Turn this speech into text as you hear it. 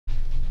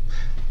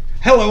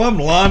Hello, I'm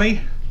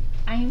Lonnie.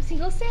 I'm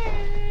Single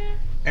Sarah.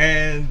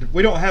 And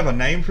we don't have a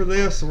name for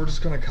this, so we're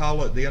just going to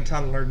call it the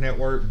Untitled Nerd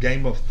Network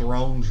Game of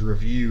Thrones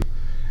Review.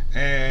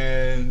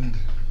 And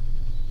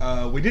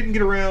we didn't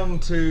get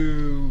around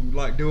to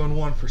doing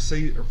one for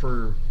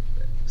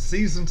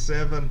season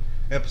 7,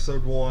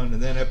 episode 1,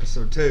 and then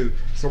episode 2.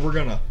 So we're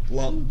going to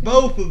lump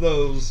both of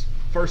those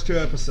first 2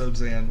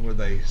 episodes in with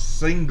a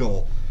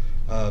single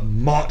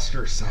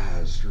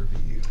monster-sized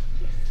review.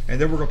 And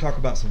then we're going to talk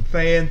about some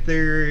fan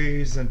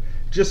theories and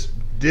just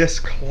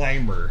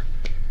disclaimer.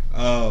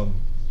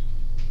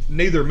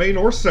 Neither me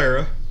nor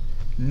Sarah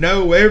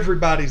know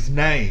everybody's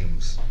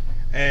names.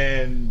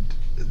 And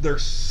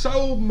there's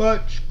so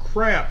much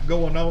crap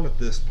going on at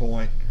this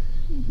point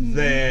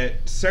that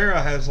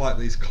Sarah has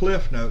these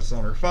cliff notes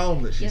on her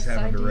phone that she's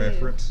having to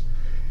reference.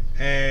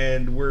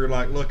 And we're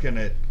looking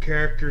at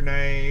character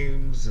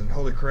names and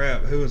holy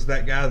crap, who was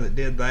that guy that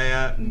did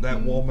that and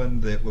that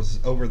woman that was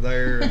over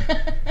there.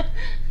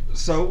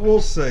 So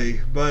we'll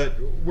see, but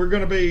we're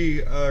going to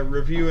be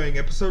reviewing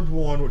episode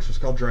 1, which was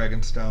called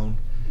Dragonstone,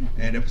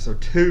 and episode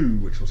 2,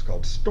 which was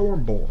called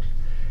Stormborn.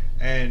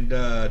 And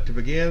to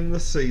begin the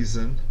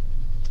season,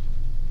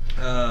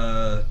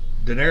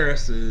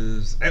 Daenerys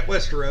is at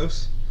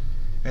Westeros,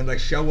 and they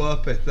show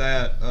up at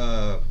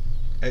at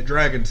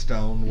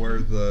Dragonstone, where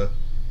the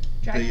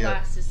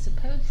Dragonglass is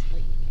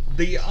supposedly.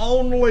 The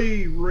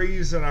only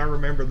reason I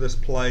remember this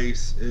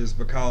place is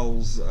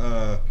because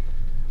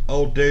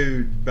old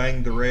dude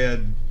banged the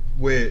red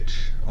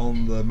witch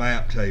on the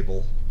map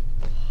table.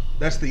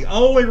 That's the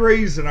only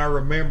reason I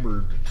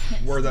remembered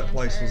where that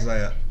place was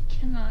at.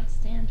 Cannot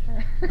stand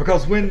her.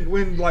 Because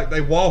when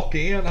they walk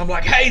in, I'm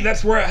like, hey,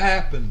 that's where it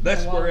happened.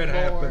 That's where it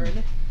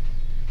happened.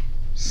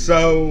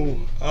 So,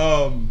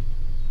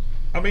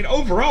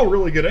 overall,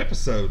 really good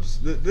episodes.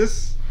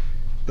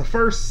 The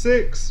first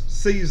 6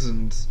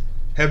 seasons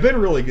have been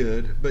really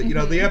good, but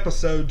the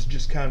episodes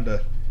just kind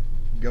of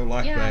go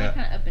that. Yeah,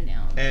 kind of up and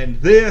down. And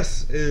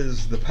this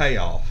is the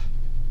payoff.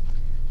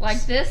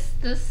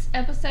 This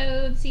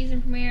episode,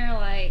 season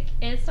premiere,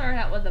 it started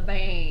out with a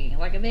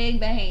bang, a big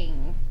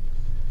bang.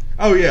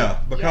 Oh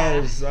yeah,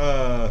 because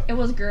it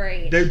was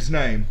great. Dude's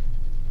name.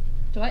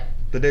 What?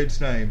 The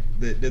dude's name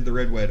that did the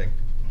red wedding.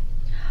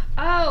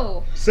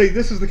 Oh. See,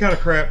 this is the kind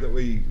of crap that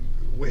we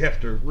have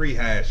to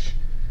rehash.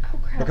 Oh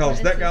crap!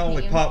 Because that guy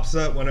only pops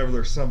up whenever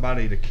there's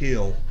somebody to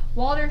kill.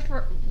 Walter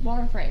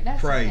Frey.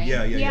 That's Frey. His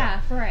name. Yeah.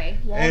 Frey.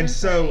 Walter and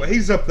so Frey.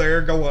 He's up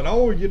there going,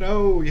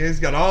 he's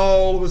got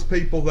all of his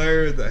people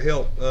there that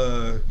helped,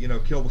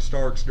 kill the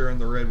Starks during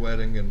the red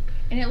wedding, and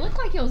it looked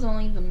like it was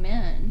only the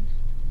men.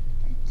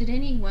 Did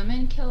any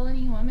women kill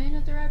any women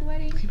at the red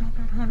wedding? You don't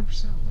know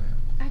 100%, man.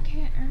 I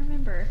can't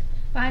remember,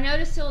 but I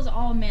noticed it was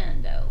all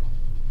men though.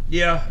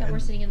 Yeah. That were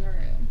sitting in the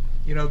room.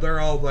 They're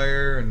all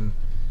there, and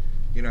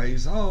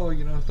he's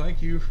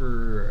thank you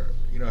for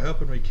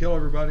helping me kill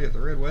everybody at the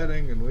red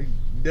wedding, and we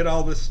did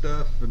all this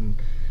stuff, and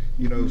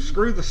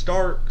screw the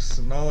Starks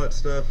and all that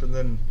stuff, and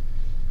then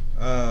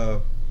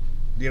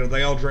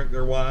they all drink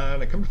their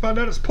wine and come to find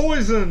out it's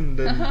poisoned,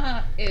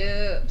 and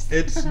oops.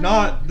 It's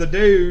not the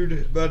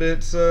dude, but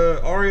it's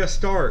Arya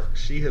Stark.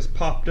 She has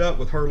popped up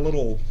with her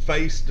little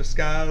face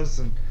disguise,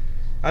 and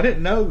I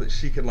didn't know that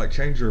she could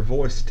change her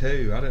voice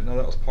too. I didn't know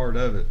that was part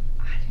of it.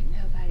 I didn't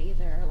know that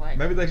either.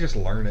 Maybe they just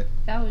learn it.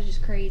 That was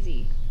just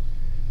crazy.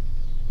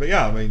 But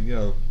yeah,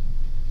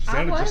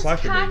 sounded just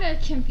like it. I was kind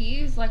of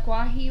confused,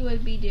 why he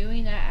would be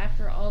doing that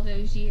after all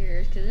those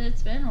years, because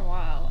it's been a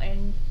while,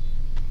 and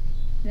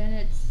then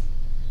it's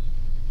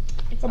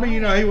he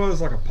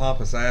was a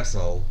pompous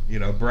asshole,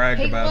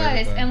 bragged about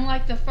everything. He was,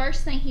 and the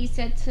first thing he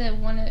said to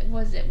one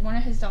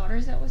of his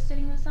daughters that was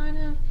sitting beside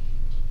him,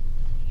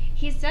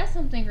 he said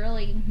something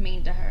really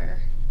mean to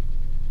her.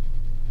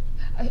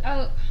 He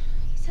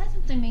said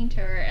something mean to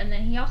her, and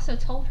then he also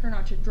told her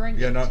not to drink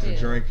it. Yeah, not to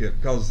drink it,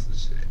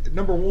 because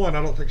number 1,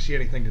 I don't think she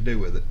had anything to do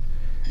with it,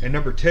 and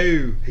number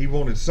 2, he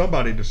wanted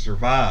somebody to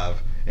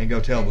survive and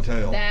go tell the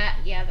tale.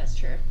 That's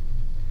true.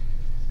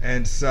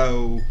 And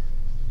so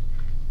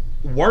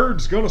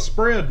word's gonna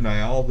spread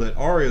now that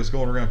Arya's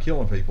going around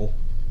killing people,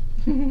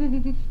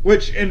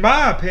 which in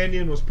my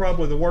opinion was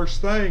probably the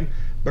worst thing,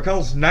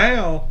 because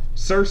now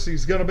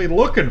Cersei's gonna be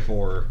looking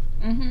for her.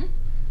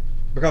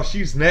 Because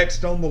she's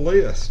next on the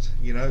list.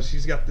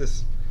 She's got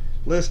this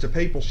list of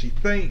people she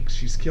thinks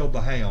she's killed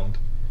the Hound.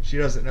 She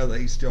doesn't know that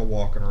he's still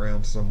walking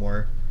around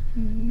somewhere.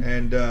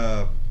 And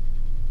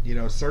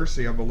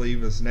Cersei, I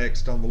believe, is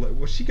next on the list.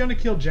 Was she gonna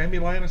kill Jaime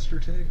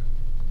Lannister too?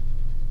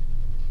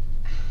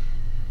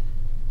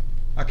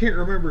 I can't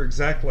remember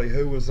exactly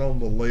who was on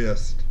the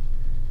list.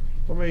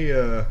 Let me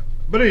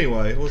but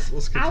anyway, let's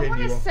continue. I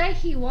want to say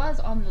he was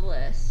on the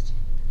list.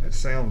 That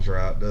sounds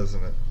right,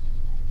 doesn't it?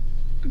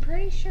 I'm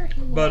pretty sure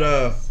he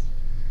was.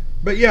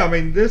 But yeah,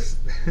 this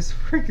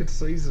freaking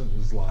season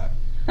is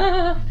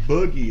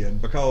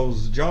boogieing,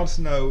 because Jon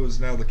Snow is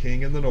now the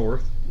king in the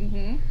north.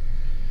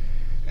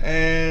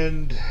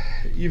 And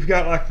you've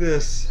got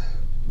this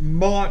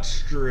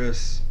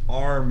monstrous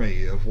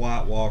army of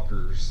White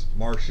Walkers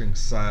marching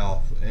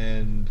south,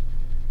 and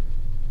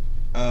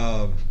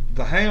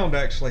the Hound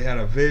actually had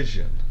a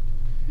vision.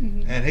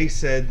 And he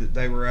said that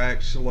they were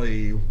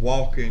actually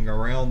walking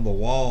around the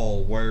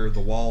wall where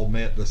the wall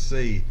met the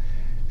sea.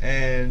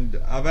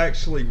 And I've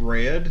actually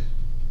read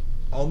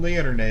on the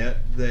internet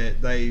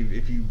that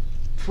if you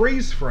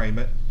freeze frame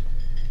it,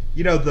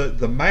 you know,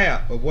 the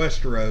map of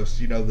Westeros,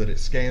 you know, that it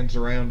scans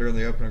around during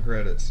the opening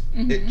credits,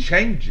 it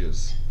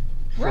changes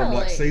from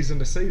like season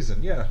to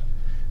season. Yeah.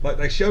 Like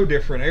they show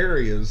different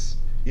areas,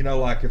 you know,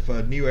 like if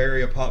a new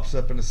area pops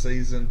up in a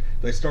season,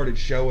 they started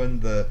showing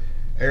the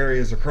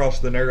areas across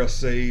the Narrow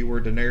Sea where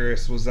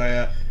Daenerys was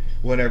at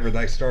whenever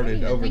they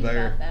started over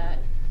there.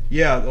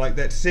 Yeah, like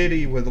that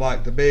city with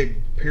like the big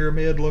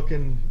pyramid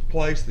looking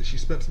place that she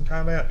spent some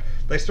time at.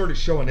 They started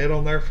showing it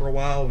on there for a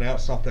while, and now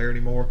it's not there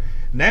anymore.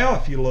 Now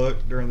if you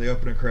look during the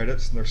opening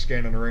credits and they're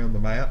scanning around the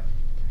map,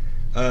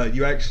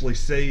 you actually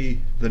see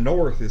the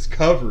north is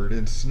covered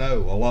in snow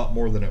a lot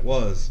more than it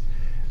was.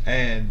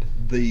 And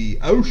the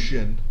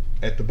ocean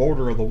at the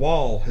border of the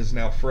wall has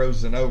now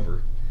frozen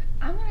over.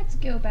 I'm going to have to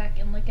go back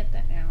and look at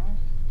that now.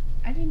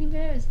 I didn't even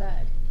notice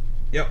that.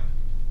 Yep.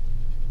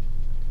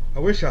 I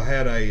wish I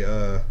had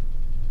a,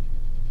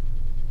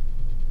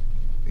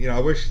 I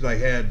wish they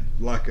had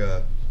like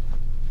a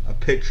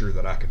picture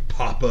that I could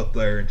pop up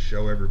there and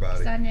show everybody.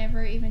 'Cause I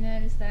never even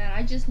noticed that.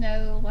 I just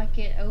know like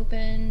it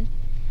opened,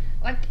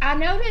 like I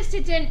noticed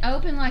it didn't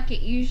open like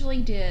it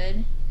usually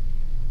did.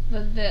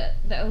 The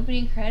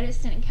opening credits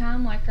didn't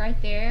come like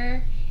right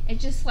there. It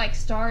just like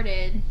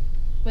started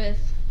with,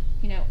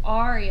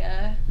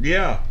 Arya.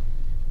 Yeah.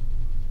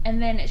 And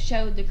then it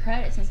showed the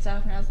credits and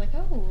stuff, and I was like,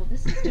 oh, well,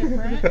 this is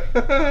different.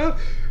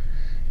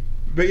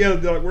 But yeah,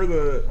 like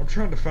I'm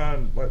trying to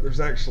find, like, there's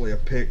actually a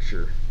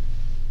picture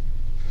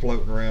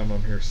floating around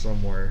on here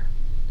somewhere.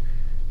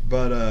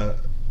 But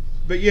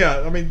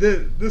yeah, I mean,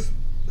 this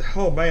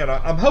oh man,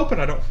 I'm hoping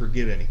I don't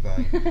forget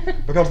anything.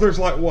 Because there's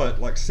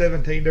like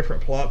 17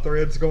 different plot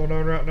threads going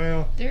on right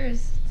now.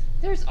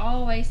 There's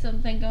always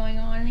something going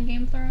on in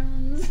Game of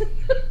Thrones.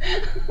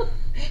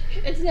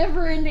 It's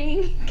never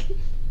ending.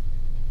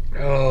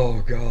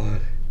 Oh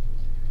God.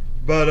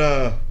 But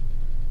I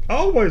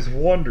always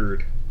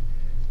wondered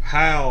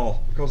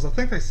how, because I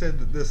think they said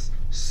that this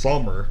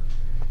summer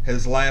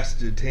has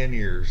lasted 10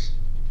 years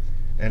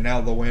and now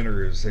the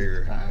winter is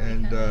here.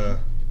 And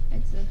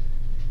it's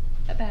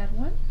a bad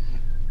one.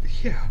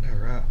 Yeah, I know,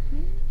 right?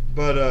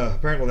 But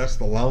apparently that's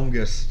the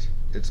longest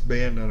it's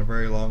been in a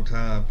very long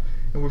time.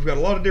 And we've got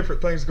a lot of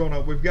different things going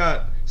on. We've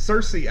got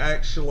Cersei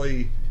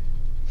actually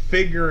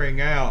figuring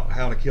out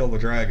how to kill the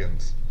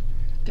dragons.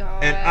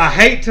 God. And I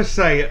hate to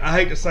say it, I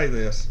hate to say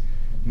this,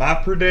 my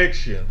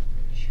prediction,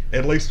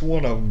 at least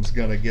one of them's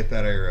going to get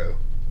that arrow.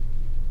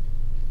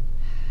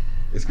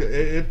 It's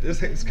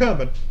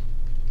coming.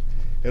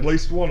 At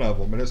least one of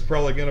them. And it's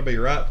probably going to be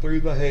right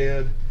through the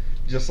head,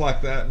 just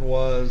like that one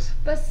was.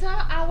 But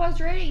I was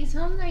reading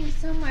something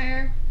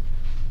somewhere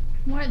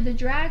where the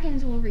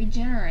dragons will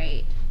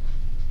regenerate.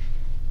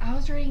 I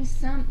was reading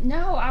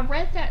I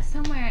read that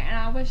somewhere, and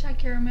I wish I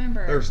could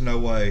remember. There's no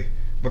way.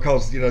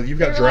 Because, you've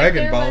got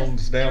dragon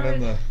bones down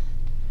in the...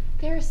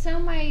 There's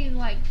some way,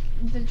 like,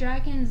 the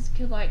dragons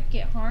could, like,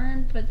 get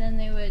harmed, but then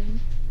they would...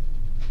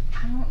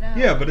 I don't know.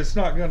 Yeah, but it's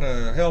not going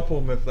to help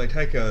them if they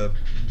take a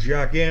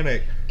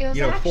gigantic,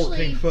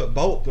 14-foot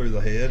bolt through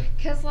the head.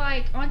 Because,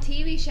 like, on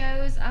TV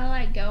shows, I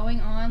like going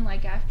on,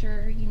 like,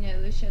 after,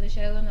 the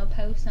show, and they'll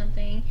post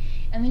something,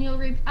 and then you'll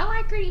read... I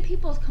like reading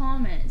people's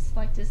comments,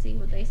 like, to see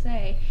what they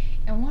say.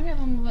 And one of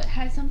them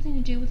had something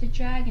to do with the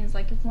dragons.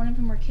 Like, if one of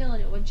them were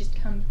killed, it would just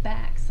come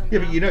back somehow.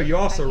 Yeah, but you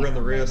also run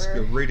the risk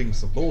of reading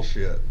some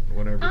bullshit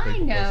whenever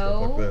people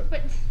post stuff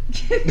like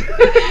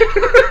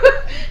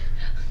that.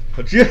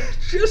 But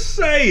just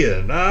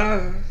saying,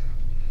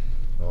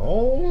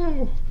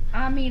 oh.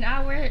 I mean,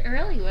 I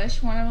really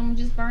wish one of them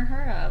just burned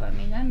her up. I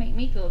mean, that'd make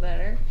me feel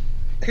better.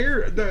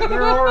 Here,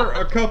 there are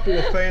a couple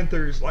of fan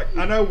theories. Like,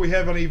 I know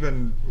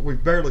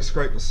we've barely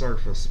scraped the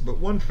surface, but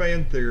one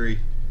fan theory,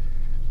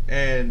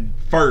 and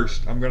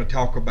first I'm going to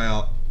talk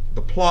about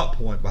the plot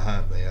point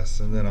behind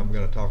this, and then I'm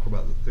going to talk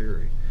about the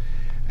theory.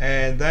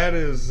 And that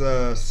is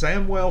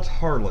Samwell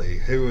Tarly,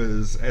 who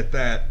is at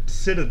that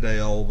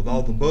citadel with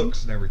all the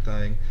books and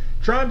everything,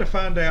 trying to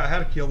find out how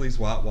to kill these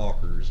White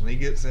Walkers. And he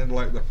gets into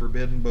like the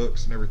forbidden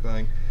books and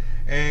everything.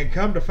 And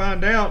come to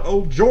find out,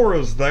 old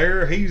Jorah's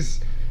there.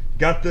 He's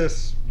got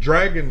this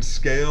dragon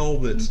scale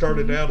that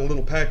started out a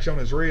little patch on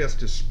his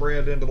wrist, is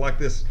spread into like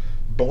this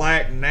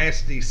black,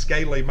 nasty,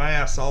 scaly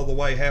mass all the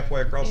way halfway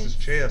across his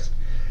chest.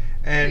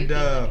 And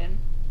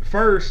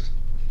first,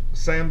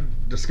 Sam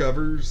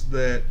discovers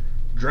that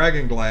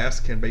dragon glass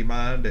can be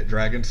mined at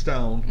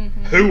Dragonstone.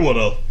 Who would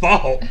have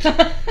thought?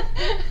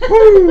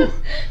 Woo!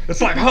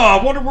 It's like,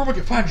 I wonder where we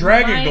can find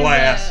dragon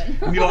glass.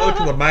 And you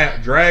look at the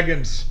map,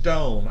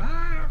 Dragonstone.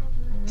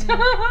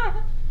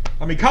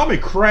 I mean, call me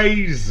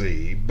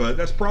crazy, but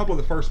that's probably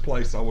the first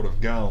place I would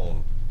have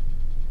gone.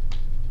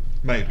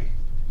 Maybe.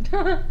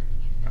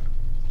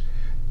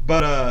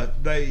 But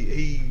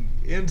he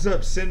ends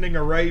up sending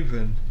a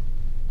raven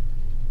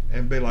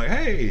and be like,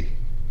 hey,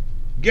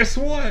 guess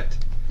what?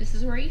 This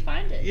is where you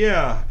find it.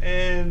 Yeah,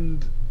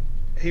 and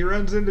he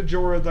runs into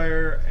Jorah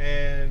there,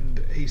 and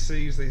he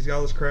sees he's got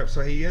all this crap,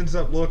 so he ends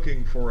up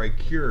looking for a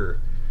cure.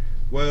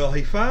 Well,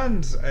 he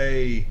finds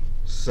a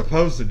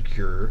supposed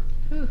cure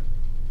Whew.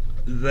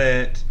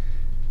 that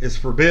is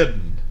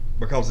forbidden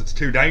because it's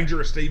too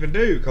dangerous to even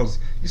do, because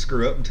you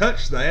screw up and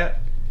touch that,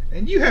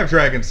 and you have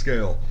dragon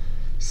scale.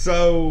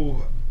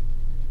 So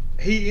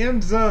he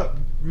ends up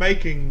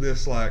making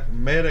this like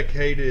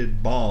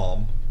medicated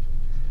bomb,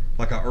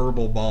 like a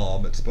herbal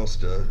bomb. It's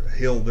supposed to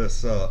heal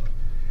this up.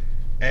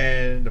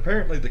 And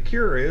apparently the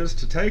cure is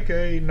to take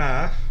a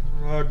knife,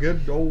 a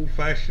good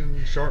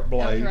old-fashioned sharp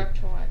blade, That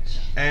was rough to watch.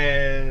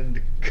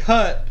 and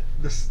cut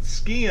the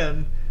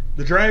skin,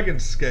 the dragon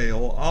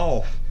scale,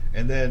 off,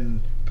 and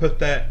then put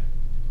that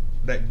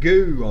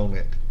goo on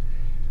it.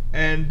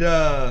 And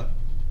That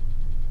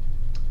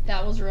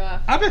was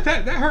rough. I bet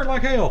that hurt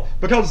like hell,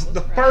 because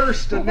the rough.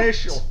 first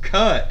initial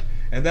cut,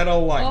 and that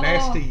old like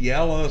nasty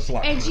yellow, it's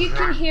like, And you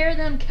can hear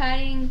them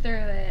cutting through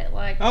it,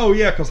 like, oh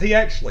yeah, because he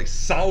actually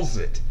saws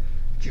it.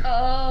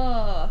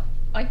 oh,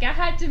 like I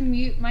had to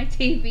mute my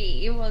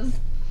TV. It was.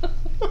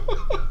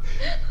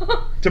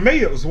 To me,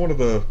 it was one of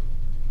the.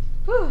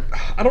 Whew.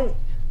 I don't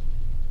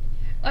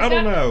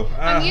know.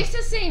 I'm used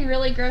to seeing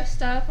really gross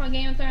stuff on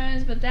Game of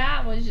Thrones, but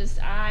that was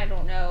just, I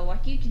don't know.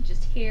 Like you could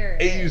just hear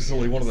it.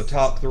 Easily one of the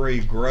top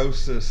 3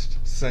 grossest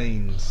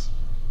scenes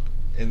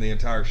in the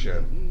entire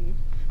show. Mm-mm.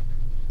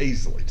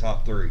 Easily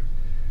top 3.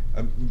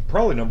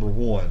 Probably number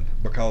 1,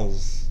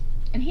 because.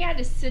 And he had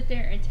to sit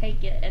there and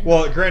take it. And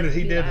Well, granted,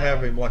 he be did loud.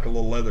 have him like a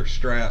little leather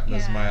strap in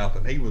his Yeah. mouth,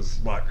 and he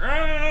was like,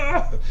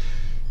 ah!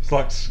 It's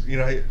like, you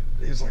know,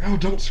 he was like, oh,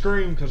 don't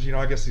scream, because, you know,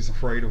 I guess he's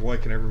afraid of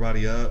waking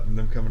everybody up and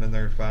them coming in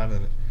there and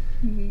finding it.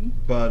 Mm-hmm.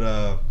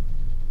 But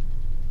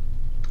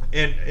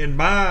in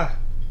my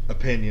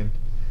opinion,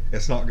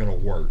 it's not going to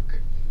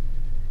work.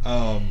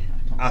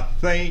 I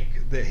think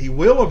that he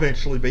will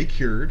eventually be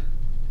cured,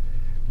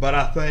 but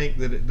I think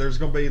that there's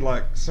going to be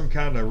like some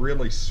kind of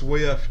really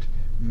swift,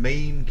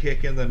 mean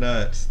kick in the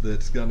nuts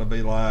that's going to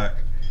be like,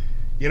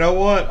 you know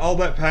what, all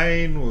that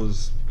pain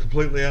was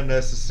completely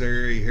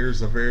unnecessary.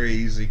 Here's a very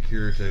easy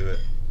cure to it.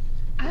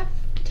 I've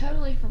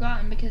totally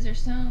forgotten because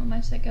there's so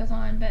much that goes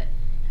on, but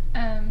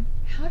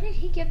how did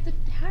he get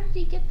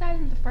that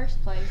in the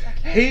first place? I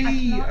cannot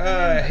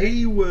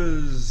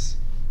remember.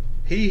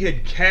 He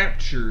had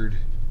captured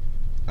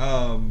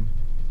Tyrion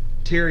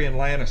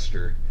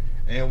Lannister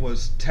and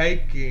was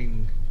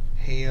taking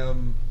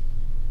him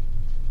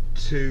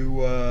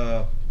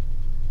to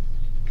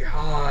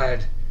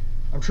God,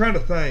 I'm trying to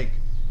think.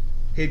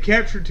 He had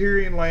captured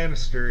Tyrion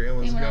Lannister and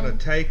was going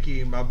to take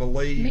him, I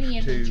believe, Many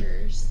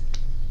adventures.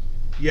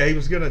 Yeah, he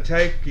was going to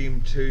take him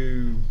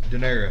to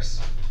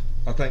Daenerys.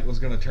 I think was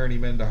going to turn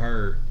him into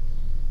her.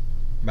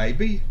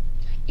 Maybe?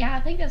 Yeah, I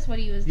think that's what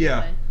he was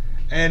Yeah. doing.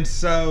 And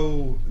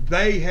so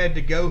they had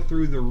to go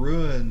through the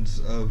ruins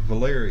of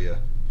Valyria,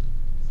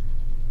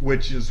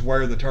 which is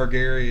where the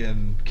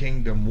Targaryen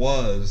kingdom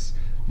was,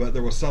 but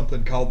there was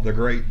something called the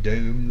Great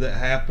Doom that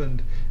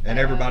happened, and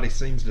everybody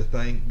seems to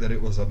think that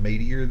it was a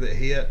meteor that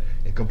hit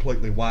and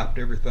completely wiped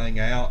everything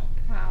out.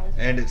 Wow.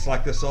 And it's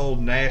like this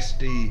old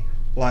nasty,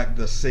 like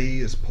the sea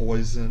is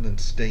poison and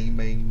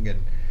steaming,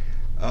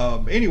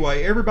 and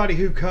anyway, everybody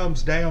who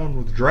comes down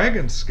with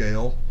dragon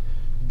scale,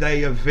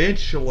 they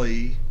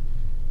eventually,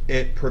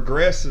 it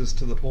progresses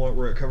to the point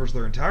where it covers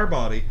their entire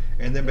body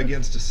and then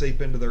begins to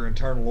seep into their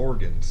internal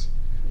organs,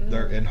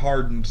 and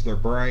hardens their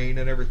brain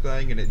and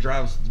everything, and it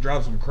drives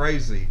them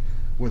crazy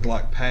with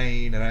like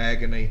pain and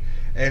agony.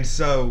 And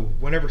so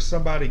whenever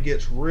somebody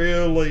gets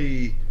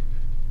really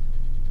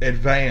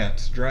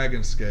advanced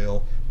dragon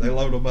scale, they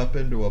load them up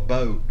into a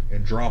boat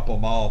and drop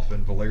them off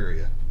in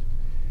Valyria.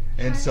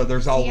 And so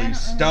there's all these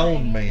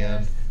stone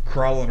men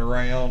crawling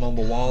around on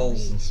the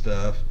walls and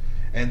stuff,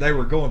 and they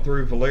were going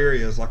through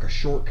Valyria as like a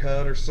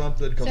shortcut or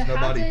something, because So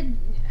nobody.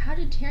 how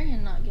did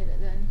Tyrion not get it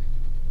then?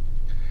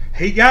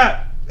 He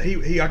got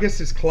he I guess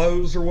his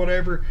clothes or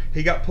whatever.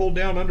 He got pulled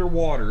down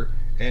underwater,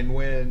 and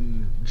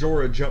when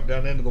Jorah jumped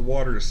down into the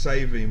water to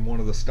save him, one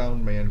of the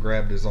stone men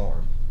grabbed his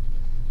arm.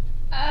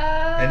 Oh,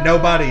 And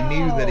nobody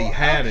knew that he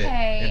had it,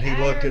 okay. and he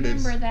looked at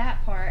his. I remember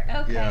that part.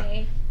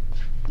 Okay.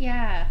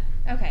 Yeah.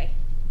 Okay.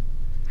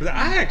 But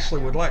I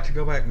actually would like to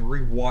go back and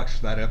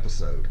rewatch that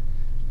episode,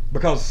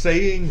 because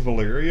seeing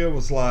Valyria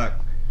was like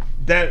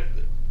that.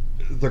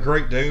 The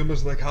Great Doom,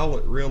 as they call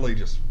it, really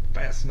just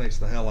fascinates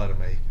the hell out of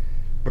me,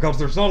 because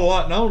there's not a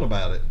lot known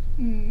about it.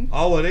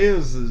 All it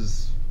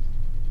is,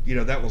 you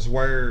know, that was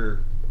where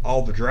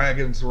all the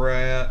dragons were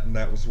at, and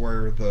that was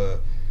where the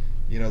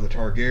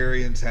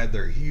Targaryens had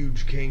their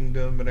huge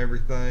kingdom and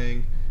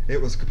everything. It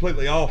was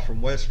completely off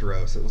from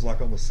Westeros. It was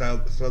like on the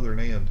southern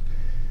end.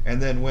 And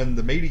then when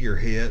the meteor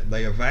hit,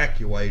 they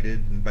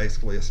evacuated and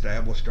basically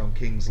established on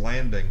King's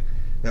Landing.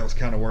 That was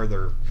kind of where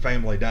their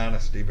family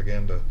dynasty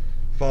began to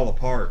fall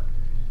apart.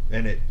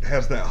 And it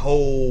has that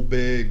whole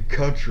big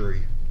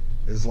country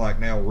is like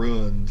now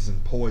ruins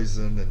and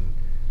poison and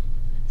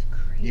That's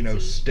crazy.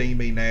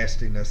 steamy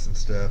nastiness and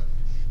stuff.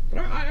 But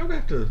I'll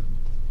have to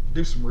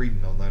do some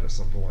reading on that at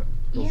some point.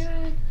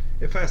 Yeah.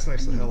 It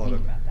fascinates the hell out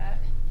of me. About that.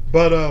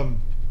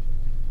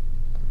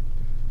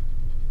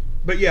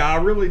 But yeah, I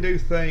really do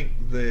think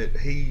that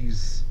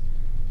he's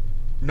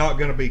not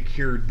going to be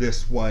cured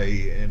this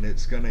way, and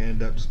it's going to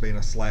end up just being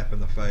a slap in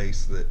the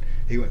face that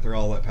he went through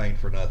all that pain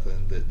for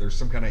nothing, that there's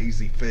some kind of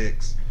easy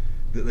fix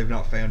that they've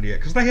not found yet.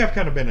 Because they have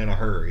kind of been in a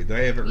hurry.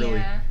 They haven't really...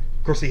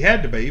 Of course, he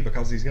had to be,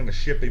 because he's going to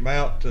ship him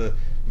out to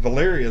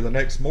Valyria the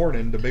next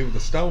morning to be with the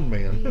Stone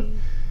Men.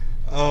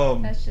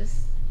 That's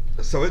just...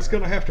 So it's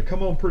going to have to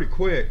come on pretty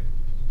quick.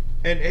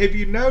 And have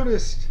you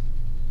noticed...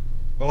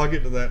 Well, I'll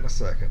get to that in a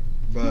second.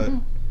 But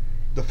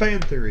the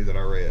fan theory that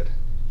I read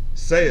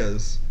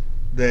says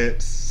that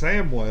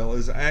Samwell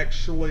is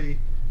actually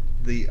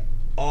the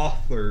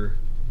author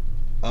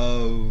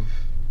of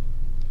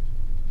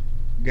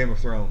Game of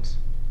Thrones.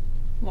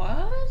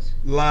 What?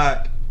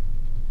 Like,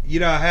 you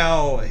know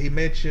how he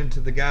mentioned to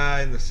the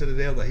guy in the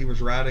Citadel that he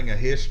was writing a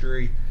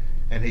history,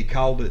 and he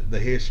called it the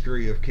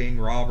history of King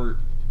Robert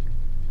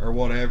or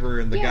whatever,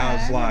 and the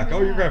guy's like, oh,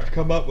 you're going to have to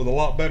come up with a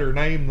lot better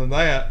name than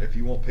that if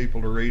you want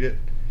people to read it.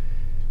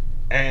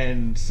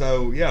 And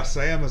so, yeah,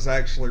 Sam is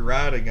actually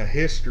writing a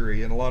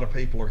history, and a lot of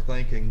people are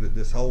thinking that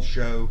this whole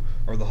show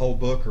or the whole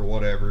book or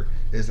whatever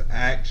is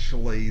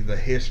actually the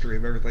history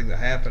of everything that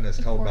happened as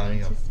told by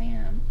him. To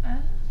Sam.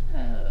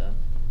 Oh.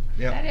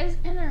 Yep. That is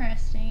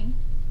interesting.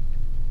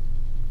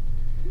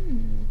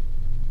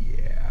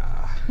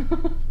 Yeah.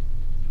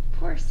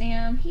 Poor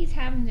Sam. He's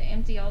having to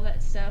empty all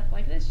that stuff.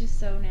 Like, that's just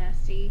so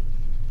nasty.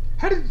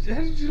 How did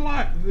you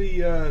like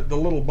the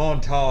little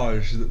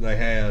montage that they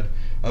had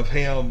of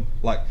him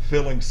like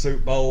filling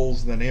soup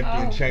bowls and then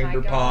emptying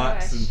chamber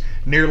pots and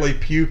nearly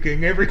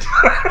puking every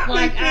time?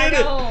 Like, he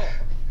did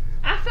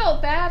I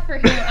felt bad for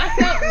him. I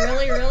felt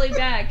really, really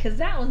bad because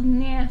that was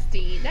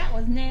nasty. That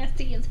was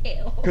nasty as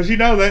hell. Because you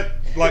know that,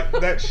 like,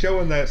 that's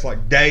showing that it's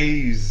like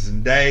days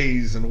and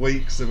days and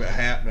weeks of it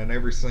happening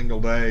every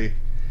single day.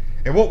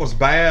 And what was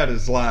bad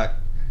is like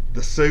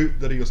the soup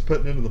that he was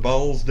putting into the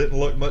bowls didn't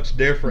look much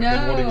different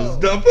than what he was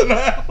dumping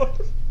out.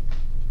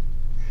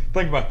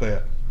 Think about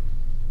that.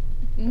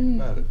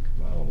 Think about it.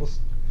 Come on,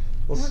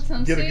 let's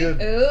get soup? a good.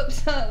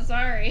 Oops,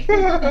 sorry.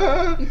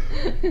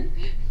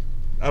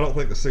 I don't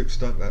think the soup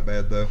stunk that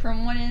bad though.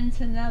 From one end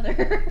to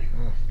another.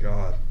 Oh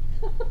God.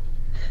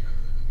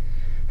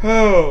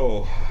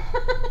 Oh.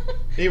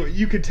 Anyway,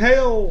 you could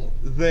tell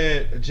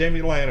that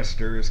Jaime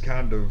Lannister is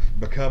kind of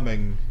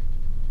becoming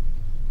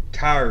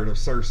tired of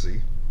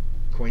Cersei,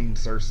 Queen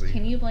Cersei.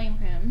 Can you blame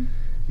him?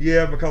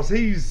 Yeah, because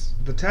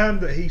the time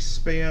that he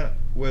spent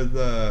with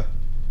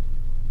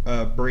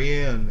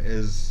Brienne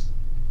is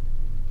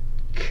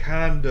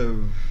kind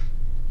of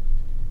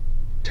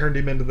turned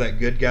him into that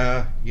good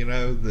guy, you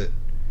know, that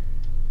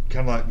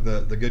kind of like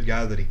the good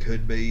guy that he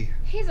could be.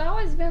 He's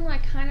always been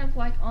like kind of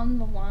like on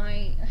the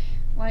line,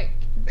 like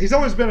he's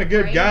always been a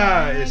good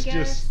guy. It's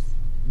just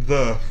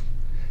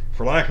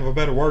for lack of a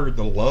better word,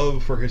 the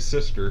love for his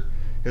sister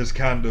has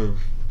kind of,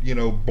 you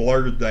know,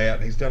 blurred that,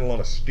 and he's done a lot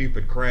of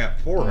stupid crap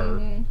for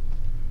her.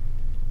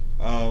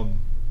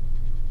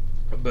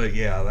 But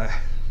yeah,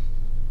 that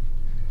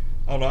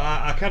I don't know.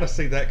 I kind of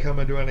see that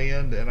coming to an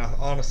end, and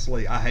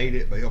honestly, I hate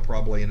it, but he'll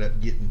probably end up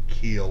getting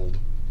killed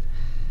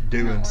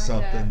doing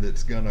something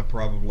that's gonna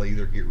probably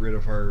either get rid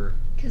of her.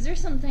 Because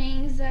there's some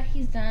things that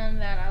he's done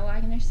that I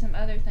like, and there's some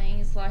other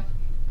things like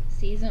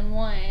season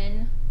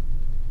 1,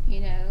 you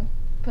know,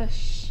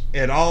 push.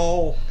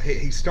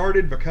 He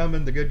started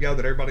becoming the good guy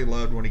that everybody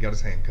loved when he got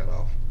his hand cut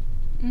off.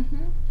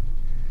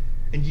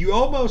 And you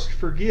almost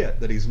forget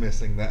that he's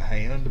missing that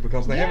hand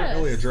because they haven't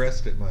really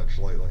addressed it much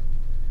lately.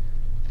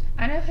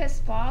 I know his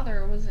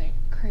father wasn't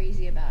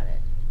crazy about it.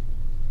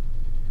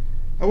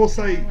 I will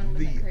say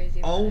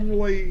the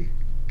only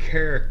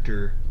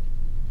character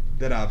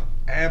that I've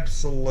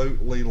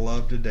absolutely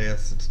loved to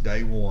death since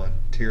day one,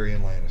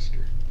 Tyrion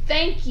Lannister.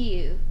 Thank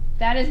you.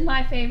 That is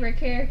my favorite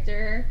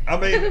character. I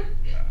mean,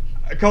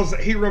 because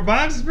he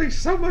reminds me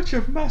so much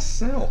of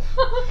myself.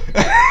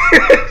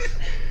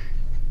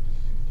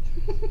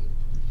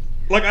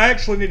 Like, I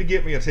actually need to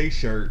get me a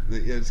t-shirt.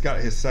 It's got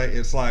his say.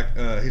 It's like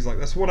he's like,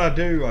 that's what I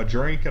do. I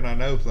drink and I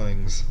know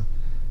things.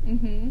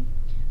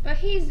 But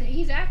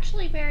he's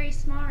actually very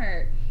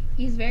smart.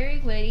 He's very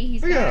witty.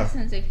 He's got a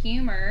sense of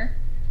humor.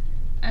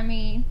 I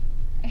mean,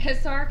 his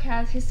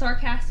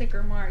sarcastic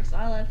remarks.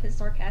 I love his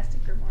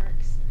sarcastic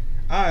remarks.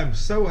 I am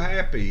so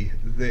happy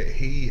that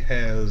he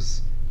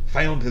has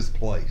found his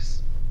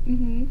place.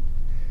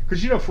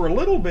 Because, you know, for a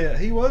little bit,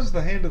 he was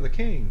the hand of the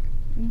king.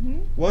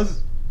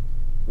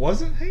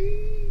 Wasn't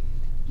he?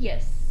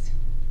 Yes.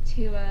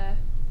 To,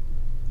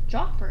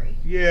 Joffrey.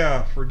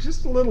 Yeah, for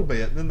just a little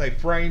bit. Then they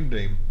framed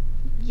him.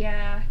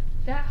 Yeah.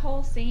 That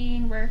whole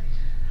scene where...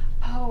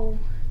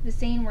 the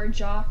scene where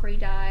Joffrey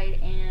died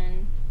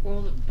and...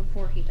 Well,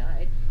 before he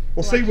died.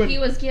 Well, like, see, when... he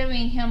was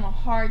giving him a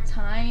hard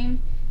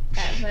time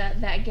at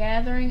that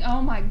gathering.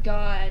 Oh, my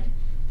God.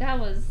 That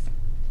was...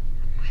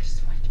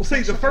 Well,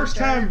 see, the first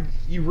time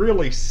you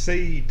really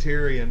see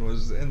Tyrion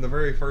was in the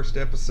very first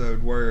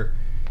episode where,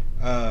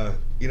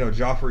 you know,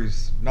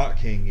 Joffrey's not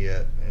king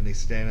yet, and he's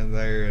standing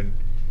there, and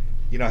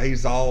you know,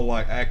 he's all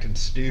like acting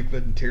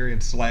stupid, and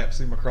Tyrion slaps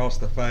him across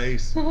the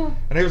face,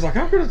 and he was like,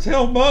 "I'm gonna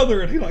tell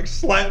Mother," and he like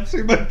slaps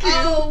him again.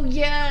 Oh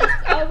yes!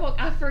 Oh,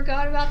 I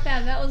forgot about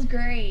that. That was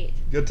great.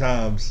 Good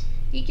times.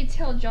 You could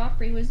tell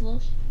Joffrey was a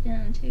little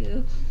down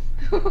too.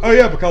 Oh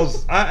yeah,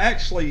 because I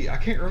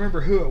can't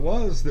remember who it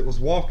was that was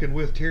walking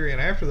with Tyrion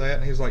after that,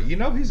 and he was like, "You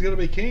know, he's gonna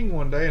be king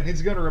one day, and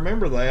he's gonna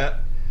remember that."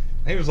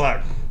 And he was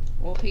like,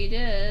 "Well, he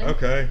did."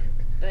 Okay.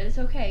 But it's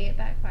okay, it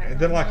backfired. And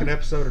then, like, an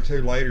episode or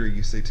two later,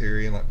 you see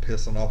Tyrion, like,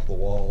 pissing off the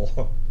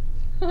wall.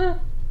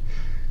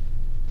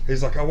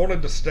 He's like, "I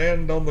wanted to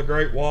stand on the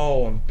Great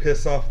Wall and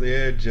piss off the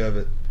edge of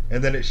it."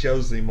 And then it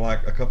shows him,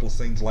 like, a couple of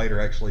scenes later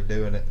actually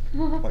doing it.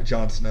 Like,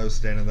 Jon Snow's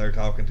standing there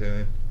talking to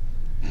him.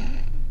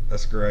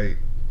 That's great.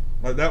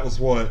 Like, that was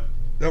one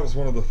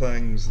of the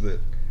things that,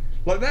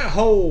 like, that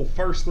whole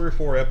first 3 or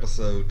 4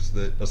 episodes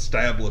that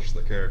established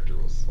the character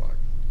was, like...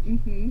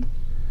 Mm-hmm.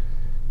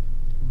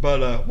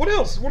 But what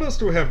else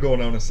do we have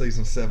going on in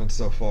season 7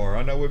 so far?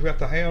 I know we've got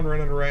the Hound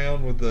running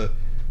around with the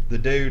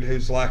dude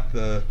who's like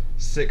the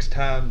 6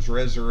 times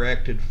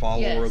resurrected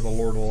follower of the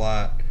Lord of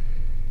Light.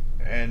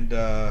 And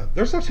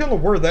there's no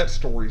telling where that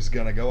story's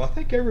going to go. I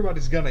think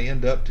everybody's going to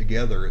end up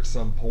together at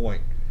some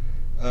point.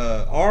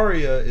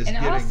 Arya is and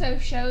getting... it also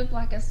showed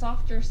like a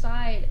softer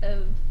side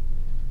of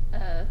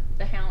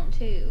the Hound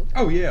too.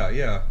 Oh,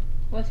 yeah.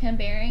 With him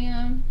burying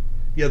him.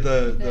 Yeah,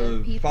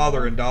 the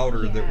father and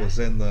daughter that was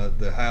in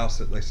the house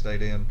that they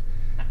stayed in.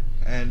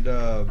 And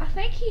I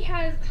think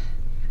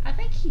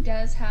he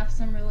does have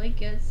some really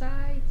good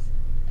sides.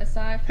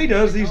 Aside from he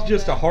does. He's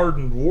just a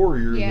hardened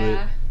warrior.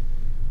 Yeah.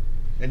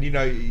 And you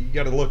know, you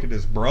got to look at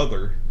his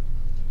brother.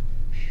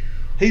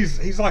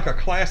 He's like a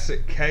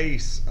classic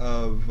case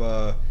of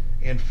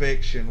in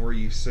fiction where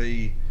you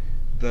see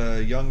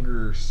the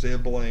younger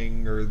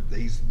sibling, or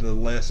he's the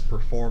less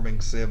performing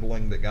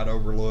sibling that got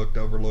overlooked.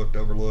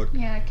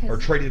 Yeah, or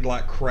treated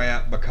like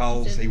crap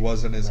because he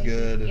wasn't as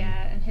good.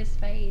 And his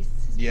face.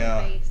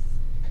 Face.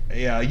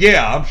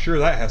 Yeah, I'm sure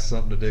that has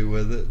something to do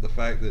with it. The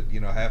fact that, you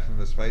know, half of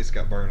his face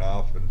got burned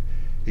off and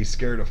he's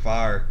scared of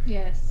fire.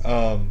 Yes.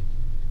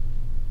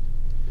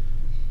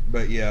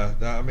 But yeah,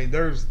 I mean,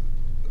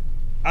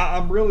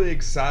 I'm really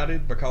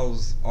excited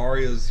because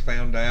Arya's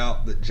found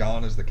out that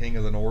Jon is the king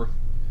of the North.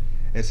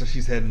 And so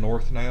she's heading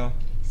north now.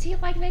 See,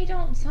 like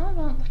some of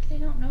them, like they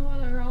don't know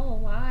they're all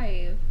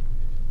alive.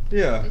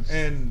 Yeah,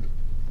 and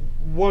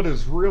what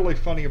is really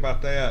funny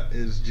about that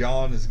is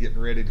Jon is getting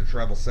ready to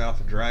travel south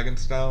of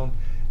Dragonstone,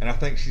 and I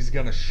think she's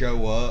going to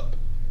show up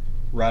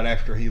right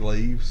after he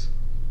leaves.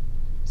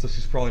 So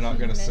she's probably not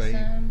going to see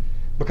him.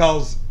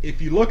 Because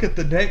if you look at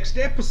the next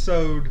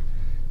episode,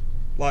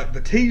 like the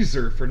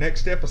teaser for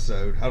next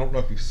episode, I don't know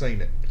if you've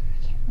seen it.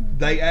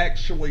 They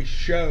actually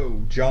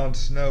show Jon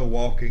Snow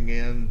walking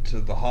into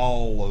the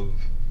hall of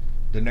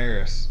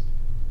Daenerys.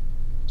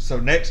 So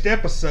next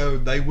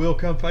episode, they will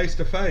come face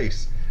to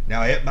face.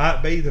 Now, it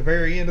might be the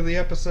very end of the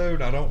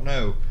episode. I don't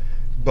know.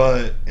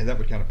 And that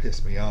would kind of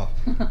piss me off.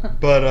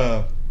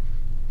 But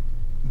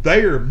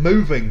they are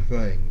moving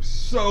things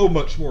so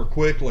much more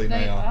quickly now.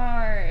 They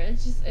are.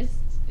 It's just,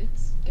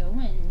 it's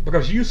going.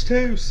 Because used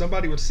to,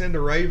 somebody would send a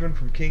raven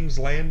from King's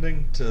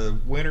Landing to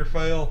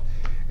Winterfell,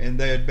 and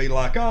they'd be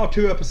like, "Oh,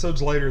 2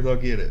 episodes later they'll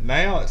get it."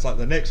 Now it's like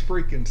the next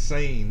freaking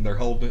scene they're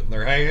holding it in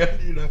their hand,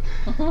 you know.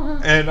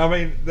 And I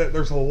mean,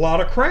 there's a lot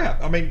of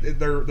crap. I mean,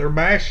 they're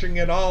mashing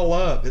it all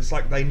up. It's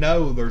like they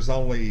know there's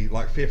only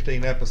like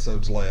 15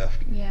 episodes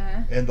left.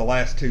 Yeah. In the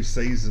last 2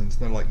 seasons,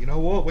 they're like, you know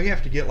what? We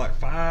have to get like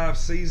 5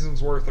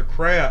 seasons worth of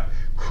crap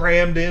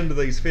crammed into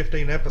these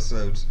 15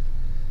 episodes.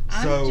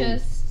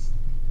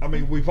 I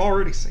mean, we've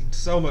already seen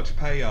so much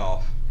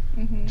payoff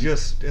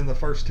just in the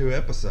first 2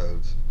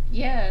 episodes.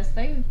 Yes,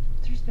 there's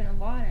been a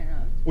lot in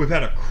them. We've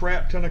had a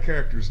crap ton of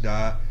characters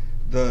die.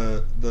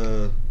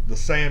 The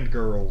Sand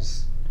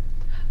Girls.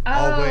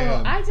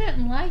 Oh, I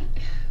didn't like.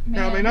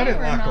 Man, I mean, I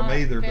didn't like them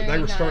either, but they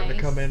were starting to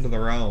nice. come into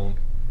their own.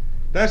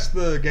 That's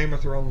the Game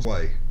of Thrones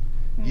way.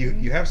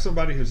 You have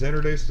somebody who's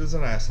introduced as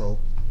an asshole.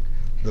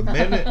 The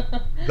minute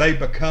they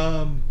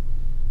become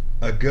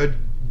a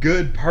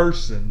good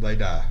person, they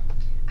die.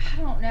 I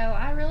don't know.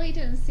 I really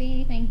didn't see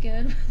anything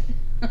good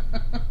with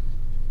them.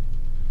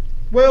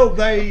 Well,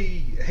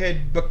 they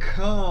had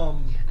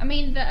become... I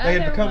mean, they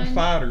had become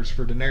fighters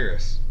for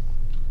Daenerys.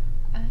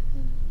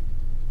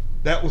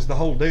 That was the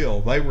whole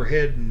deal. They were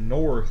heading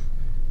north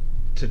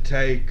to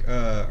take...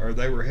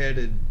 they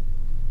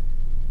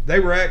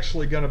were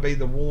actually going to be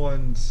the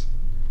ones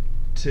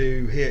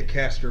to hit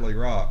Casterly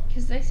Rock.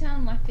 Because they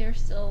sound like they're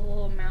still a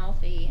little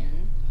mouthy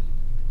and...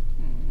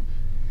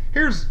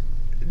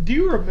 Do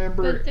you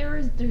remember... But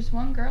there's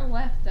one girl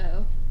left,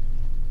 though.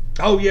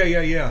 Oh, yeah.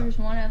 There's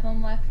one of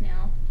them left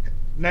now.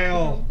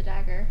 Now, the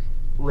dagger.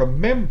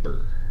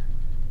 Remember,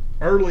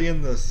 early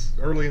in the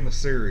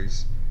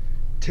series,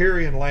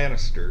 Tyrion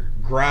Lannister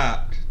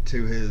griped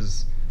to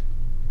his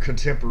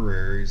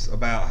contemporaries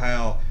about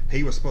how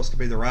he was supposed to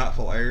be the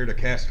rightful heir to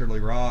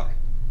Casterly Rock,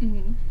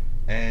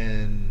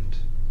 and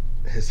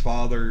his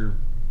father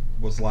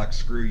was like,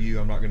 "Screw you!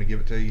 I'm not going to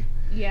give it to you."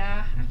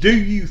 Yeah. Do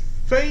you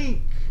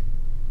think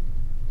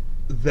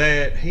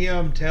that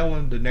him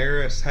telling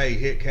Daenerys, hey,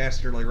 hit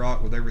Casterly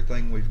Rock with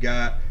everything we've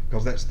got,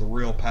 because that's the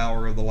real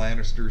power of the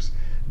Lannisters,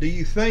 do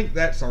you think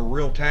that's a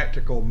real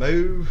tactical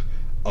move,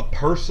 a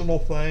personal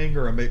thing,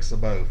 or a mix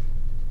of both?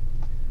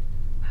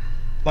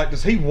 Like,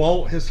 does he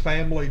want his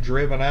family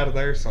driven out of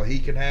there so he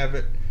can have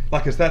it?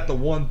 Like, is that the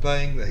one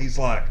thing that he's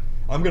like,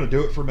 I'm going to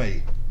do it for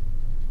me?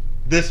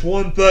 This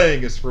one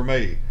thing is for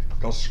me,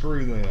 because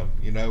screw them,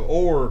 you know?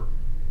 Or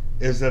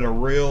is it a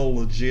real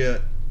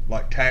legit,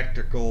 like,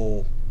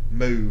 tactical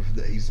move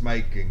that he's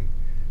making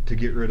to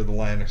get rid of the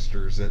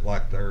Lannisters at,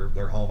 like,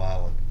 their home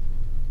island?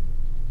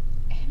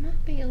 It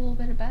might be a little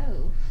bit of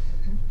both.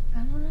 I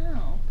don't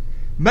know.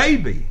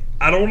 Maybe.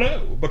 I don't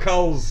know.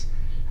 Because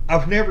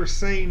I've never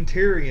seen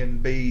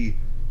Tyrion be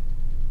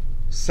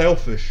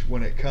selfish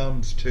when it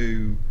comes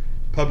to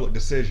public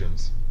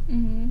decisions.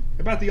 Mm-hmm.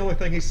 About the only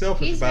thing he's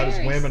selfish about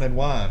is women and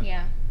wine.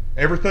 Yeah.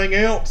 Everything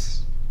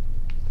else,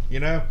 you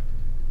know?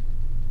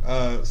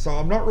 So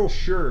I'm not real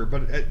sure,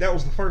 but that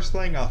was the first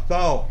thing I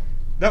thought.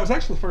 That was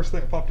actually the first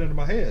thing that popped into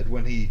my head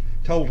when he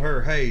told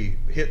her, hey,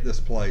 hit this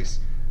place.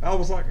 I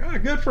was like,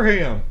 good for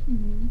him.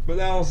 Mm-hmm. But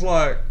I was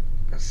like,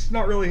 it's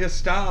not really his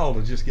style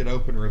to just get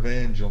open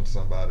revenge on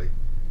somebody.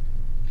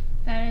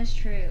 That is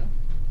true.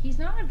 He's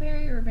not a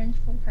very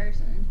revengeful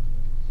person.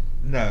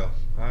 No.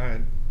 I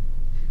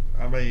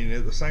mean,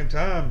 at the same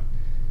time,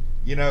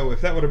 you know, if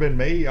that would have been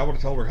me, I would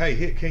have told her, hey,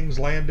 hit King's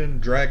Landing,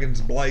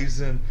 dragons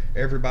blazing,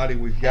 everybody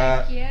we've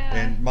got,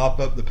 and mop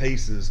up the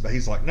pieces. But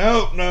he's like,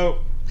 nope,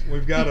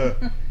 we've got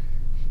to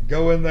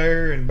go in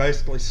there and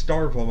basically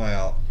starve them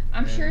out.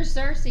 I'm sure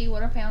Cersei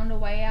would have found a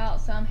way out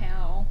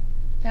somehow.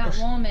 That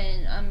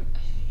woman, I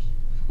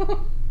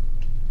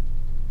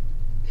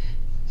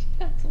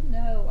don't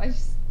know.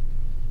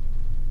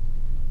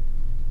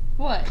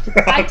 What?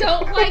 I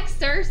don't like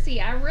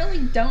Cersei. I really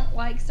don't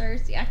like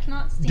Cersei. I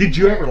cannot stand Did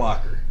you her. ever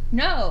like her?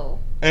 No.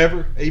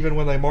 Ever? Even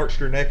when they marched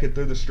her naked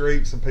through the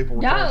streets and people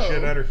were throwing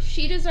shit at her?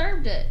 She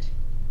deserved it.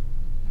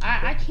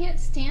 I can't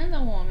stand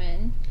the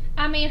woman.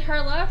 I mean, her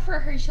love for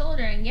her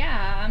children,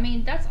 yeah. I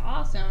mean, that's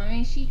awesome. I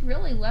mean, she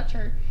really loved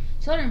her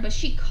children, but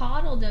she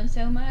coddled them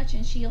so much,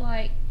 and she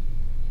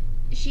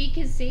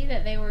could see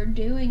that they were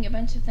doing a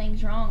bunch of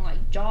things wrong,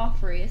 like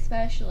Joffrey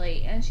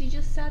especially, and she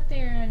just sat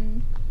there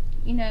and,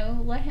 you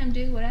know, let him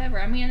do whatever.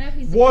 I mean, I know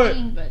he's a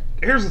king, but...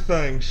 Here's the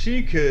thing.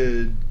 She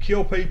could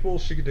kill people,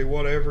 she could do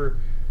whatever,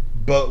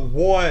 but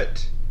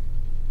what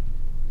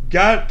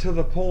got to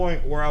the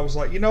point where I was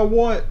like, you know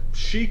what?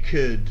 She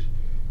could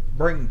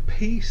bring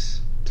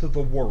peace to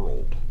the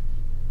world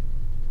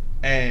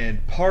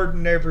and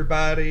pardon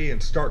everybody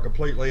and start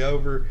completely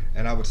over,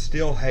 and I would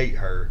still hate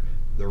her.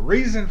 The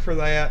reason for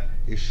that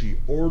is she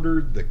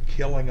ordered the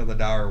killing of the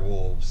dire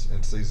wolves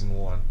in season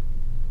 1.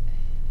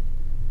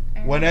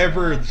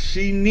 Whenever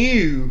she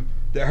knew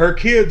that her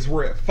kids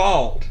were at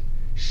fault,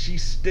 she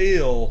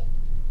still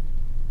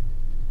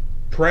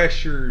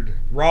pressured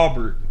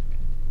Robert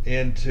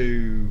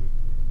into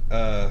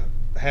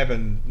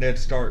having Ned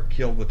Stark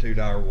kill the 2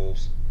 dire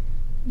wolves.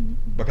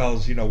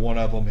 Because, you know, one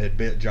of them had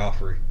bit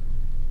Joffrey.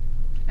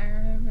 I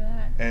remember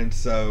that. And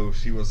so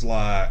she was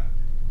like,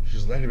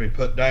 they need to be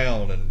put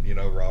down. And, you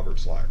know,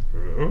 Robert's like,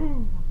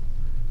 oh.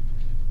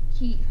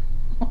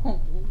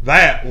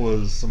 That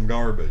was some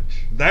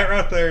garbage. That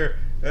right there,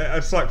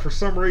 it's like, for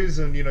some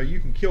reason, you know, you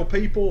can kill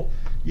people.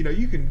 You know,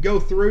 you can go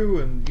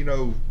through and, you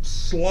know,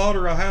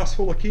 slaughter a house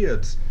full of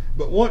kids.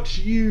 But once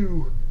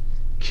you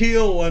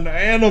kill an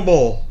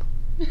animal,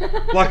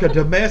 like a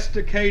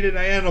domesticated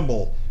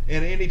animal,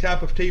 in any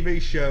type of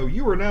TV show,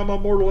 you are now my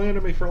mortal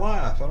enemy for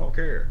life. I don't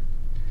care.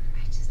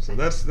 So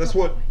that's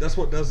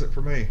what does it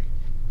for me.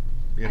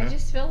 You know? I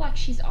just feel like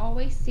she's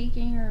always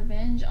seeking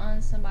revenge on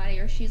somebody,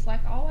 or she's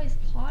like always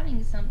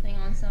plotting something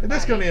on somebody. And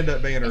that's going to end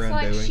up being her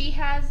undoing. It's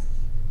like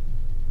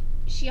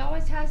she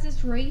always has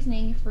this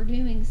reasoning for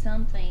doing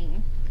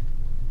something.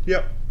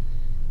 Yep.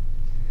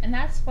 And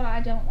that's what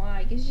I don't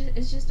like.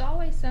 It's just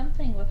always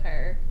something with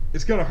her.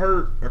 It's going to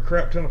hurt a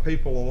crap ton of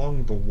people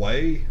along the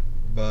way,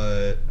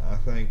 but I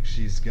think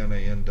she's going to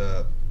end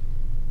up...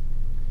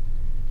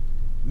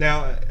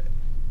 Now,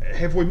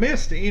 have we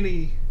missed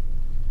any...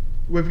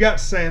 We've got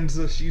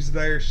Sansa. She's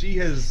there. She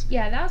has...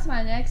 Yeah, that was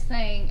my next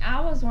thing.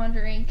 I was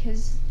wondering,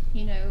 because,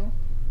 you know,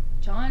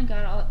 Jon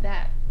got all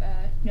that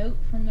note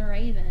from the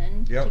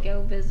Raven to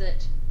go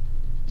visit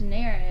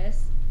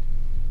Daenerys.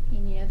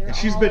 And, you know, they're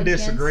she's been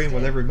disagreeing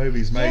with every movie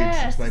he's made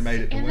since they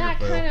made it to Winterfell. And that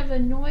kind of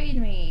annoyed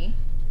me.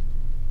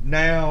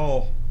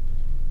 Now...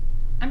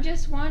 I'm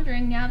just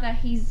wondering, now that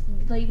he's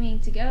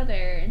leaving to go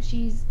there and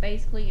she's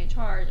basically in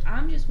charge,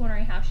 I'm just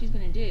wondering how she's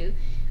going to do.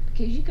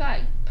 Because you got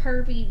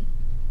pervy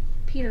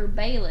Peter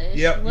Baelish.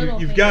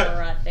 Yep, you've got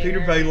right there. Peter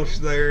Baelish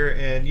there,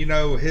 and you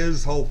know,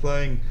 his whole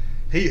thing,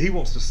 he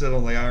wants to sit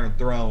on the Iron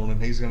Throne,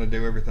 and he's going to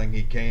do everything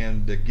he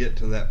can to get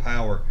to that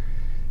power.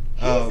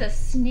 He's a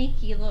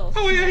sneaky little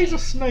snake. Yeah, he's a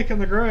snake in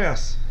the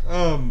grass.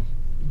 Or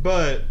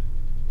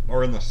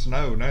in the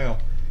snow now.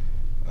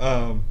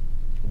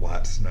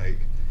 White snake.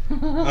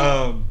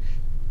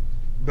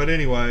 But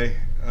anyway,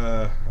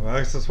 I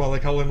guess that's why they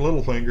call him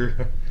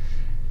Littlefinger.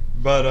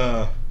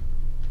 But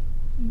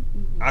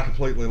I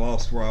completely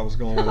lost where I was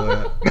going with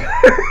that.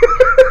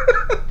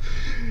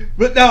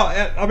 But no,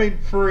 I mean,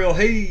 for real,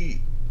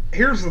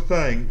 here's the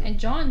thing. And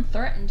John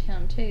threatened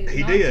him too.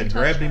 He did,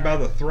 grabbed him by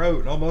the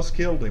throat and almost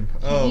killed him.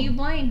 Can you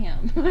blame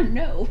him?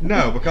 No.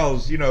 No,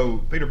 because,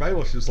 Peter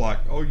Baelish is like,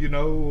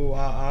 oh,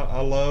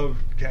 I love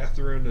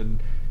Catherine and,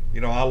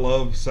 I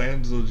love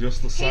Sansa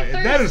just the same.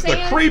 And that is the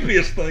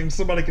creepiest thing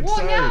somebody could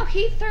say. Well, no,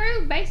 he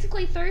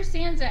basically threw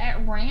Sansa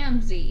at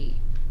Ramsay.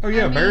 Oh,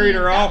 yeah, married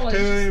her off to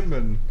him,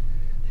 and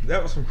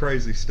that was some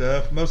crazy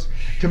stuff.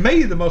 To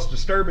me, the most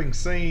disturbing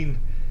scene,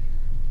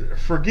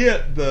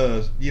 forget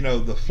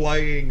the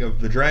flaying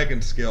of the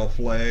dragon scale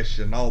flesh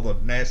and all the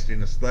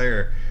nastiness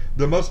there.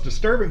 The most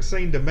disturbing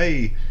scene to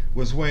me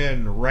was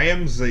when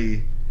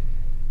Ramsay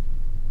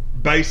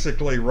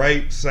basically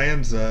raped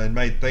Sansa and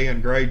made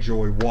Theon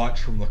Greyjoy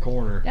watch from the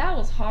corner. That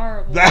was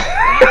horrible.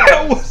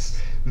 That was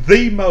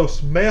the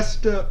most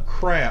messed up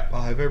crap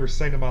I have ever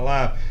seen in my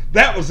life.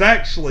 That was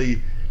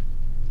actually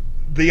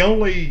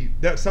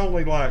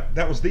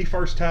that was the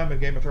first time in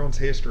Game of Thrones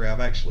history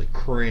I've actually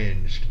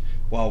cringed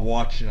while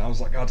watching. I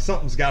was like, God,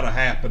 something's got to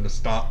happen to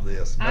stop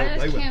this. I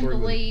just can't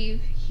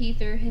believe he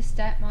threw his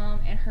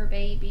stepmom and her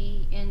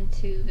baby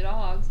into the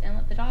dogs and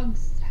let the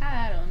dogs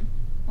have them.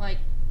 Like,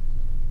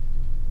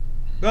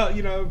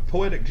 well,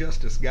 poetic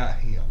justice got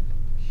him.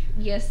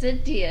 Yes,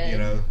 it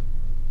did.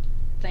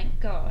 Thank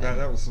God.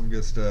 That was some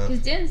good stuff.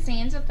 Because didn't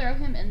Sansa throw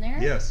him in there?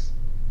 Yes.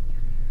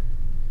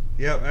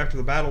 Yep, after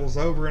the battle was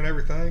over and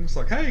everything, it's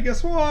like, hey,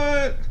 guess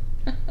what?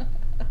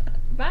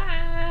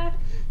 Bye.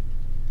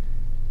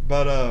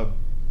 But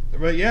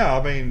yeah,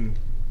 I mean,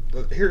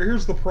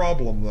 here's the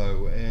problem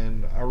though,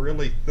 and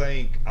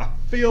I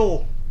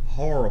feel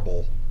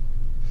horrible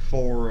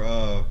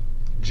for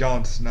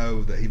Jon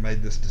Snow that he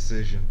made this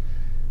decision,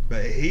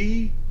 but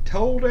he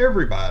told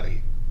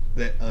everybody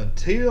that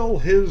until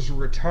his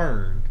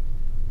return,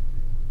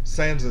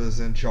 Sansa is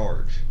in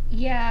charge.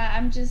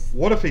 Yeah,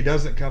 What if he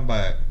doesn't come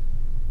back?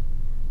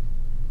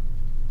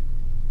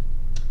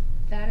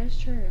 That is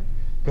true.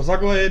 Because I'll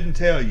go ahead and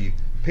tell you,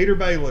 Peter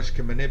Baelish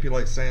can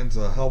manipulate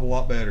Sansa a hell of a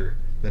lot better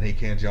than he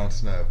can Jon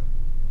Snow.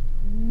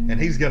 And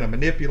he's going to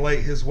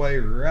manipulate his way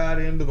right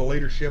into the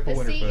leadership of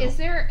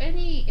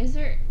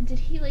Winterfell. Did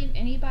he leave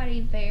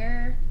anybody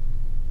there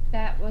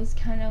that was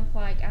kind of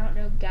like, I don't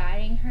know,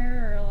 guiding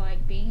her or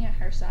like being at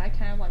her side,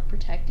 kind of like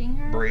protecting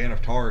her? Brienne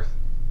of Tarth.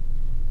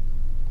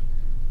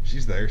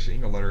 She's there. She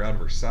ain't going to let her out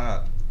of her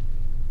sight.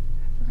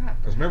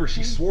 Because remember,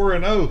 she swore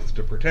an oath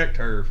to protect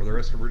her for the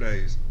rest of her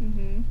days.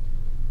 Mm-hmm.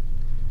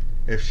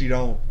 If she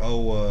don't,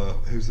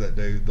 who's that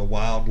dude? The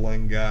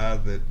wildling guy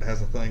that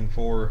has a thing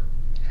for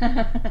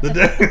the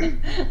dude.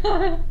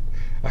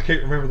 I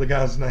can't remember the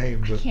guy's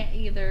name. But I can't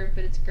either,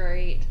 but it's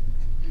great.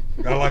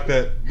 I like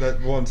that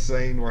one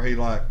scene where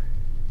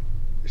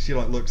she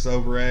looks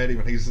over at him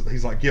and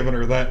he's like giving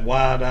her that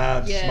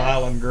wide-eyed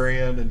smiling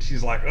grin, and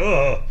she's like,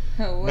 ugh,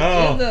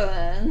 what you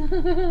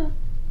doing?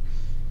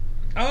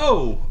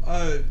 God,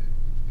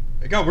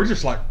 we're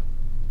just like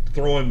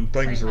throwing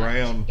things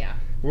around. Yeah.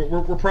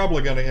 We're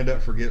probably going to end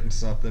up forgetting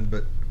something,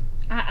 but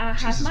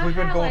Jesus, we've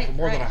been going for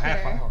more than a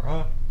half hour,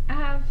 huh? I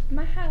have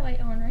my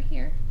highlight on right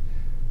here.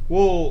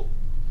 Well,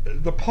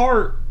 the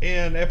part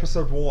in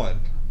episode 1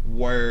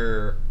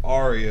 where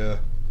Arya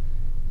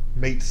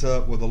meets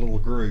up with a little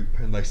group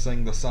and they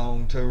sing the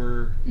song to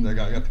her, mm-hmm. They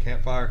got the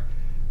campfire.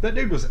 That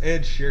dude was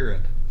Ed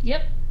Sheeran.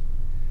 Yep.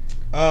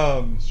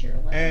 Sure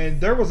was. And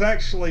there was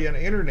actually an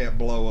internet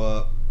blow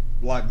up,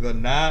 like the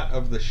night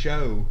of the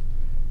show.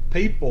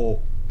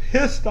 People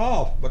pissed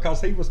off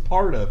because he was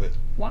part of it.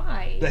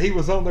 Why? That he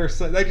was on there.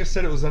 They just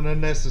said it was an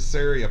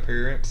unnecessary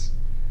appearance.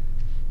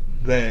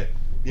 That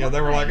they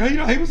were like,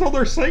 he was on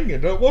there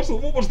singing. What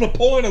was the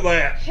point of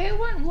that? Who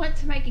wouldn't want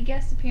to make a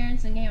guest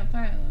appearance in Game of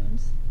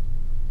Thrones?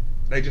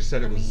 They just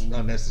said it was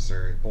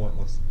unnecessary,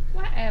 pointless.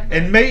 Whatever.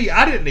 And me,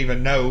 I didn't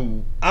even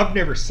know. I've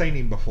never seen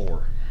him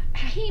before.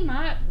 He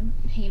might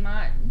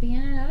be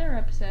in another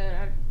episode.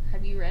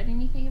 Have you read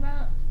anything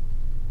about?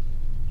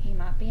 He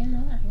might be in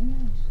another. Who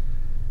knows?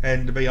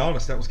 And to be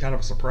honest, that was kind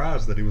of a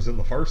surprise that he was in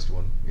the first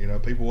one.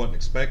 People wasn't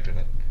expecting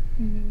it.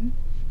 Mm-hmm.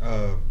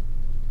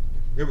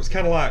 It was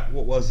kind of like,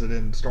 what was it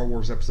in Star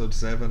Wars Episode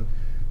 7,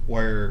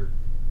 where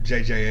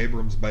J.J.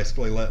 Abrams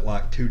basically let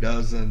like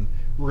 24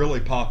 really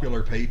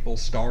popular people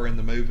star in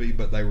the movie,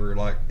 but they were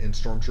like in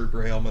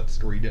Stormtrooper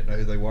helmets where you didn't know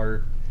who they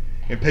were.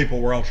 And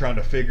people were all trying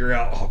to figure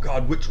out, oh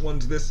God, which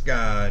one's this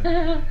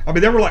guy? I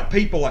mean, there were like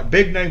people, like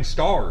big name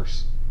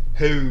stars,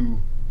 who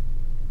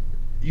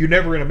you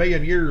never in a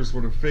million years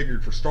would have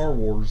figured for Star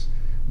Wars,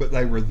 but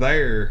they were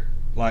there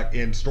like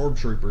in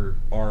Stormtrooper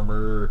armor,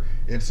 or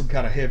in some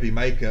kind of heavy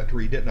makeup to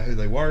where you didn't know who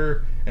they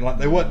were, and like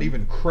they wasn't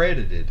even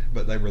credited,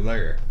 but they were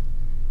there.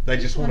 They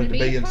just wanted to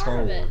be in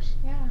Star Wars.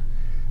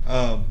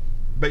 Yeah.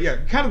 But yeah,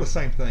 kind of the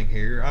same thing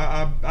here.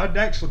 I'd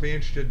actually be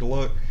interested to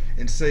look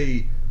and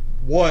see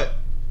what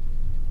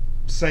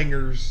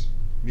singers,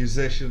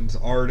 musicians,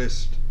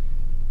 artists,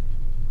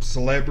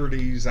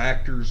 celebrities,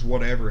 actors,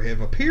 whatever,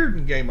 have appeared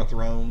in Game of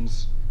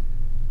Thrones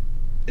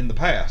in the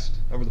past,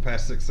 over the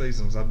past 6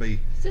 seasons.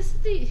 He's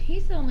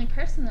the only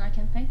person that I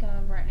can think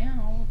of right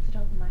now off the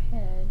top of my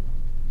head.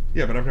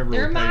 Yeah, but I've never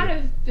really There might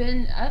have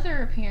been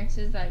other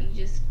appearances that you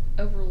just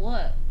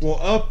overlooked. Well,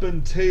 up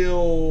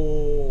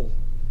until...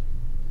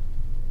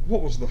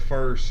 What was the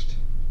first?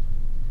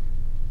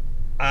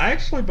 I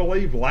actually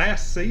believe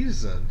last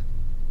season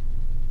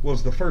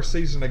was the first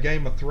season of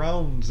Game of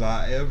Thrones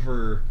I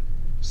ever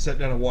sat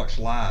down and watched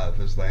live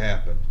as they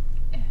happened.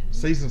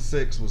 Season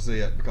 6 was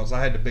it, because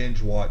I had to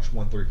binge watch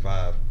 1 through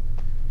 5.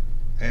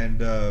 And,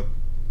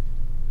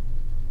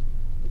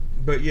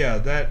 but yeah,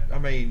 that, I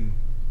mean,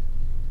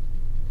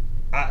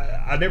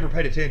 I never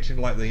paid attention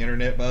to like the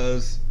internet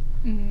buzz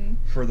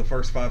for the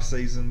first 5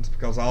 seasons,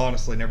 because I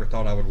honestly never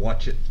thought I would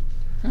watch it.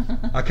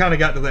 I kind of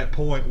got to that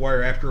point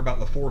where after about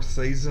the 4th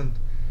season,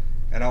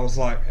 and I was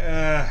like,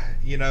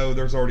 you know,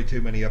 there's already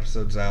too many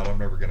episodes out, I'm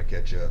never going to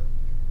catch up.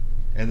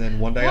 And then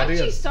one day I did.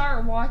 Once you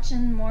start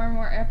watching more and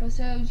more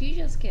episodes, you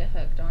just get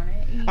hooked on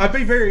it. I'd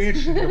be very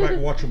interested to go back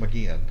and watch them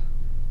again.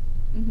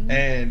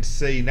 And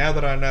see, now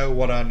that I know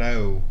what I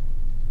know,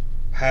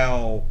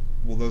 how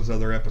will those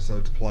other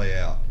episodes play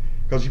out?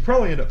 Because you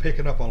probably end up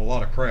picking up on a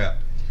lot of crap.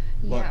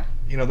 Like,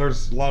 you know,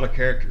 there's a lot of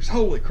characters.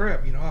 Holy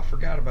crap, you know, I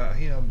forgot about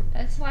him.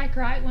 That's like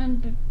right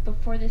when,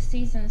 before this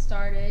season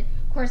started.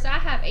 Of course, I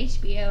have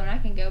HBO and I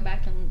can go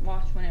back and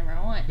watch whenever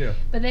I want. Yeah.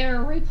 But they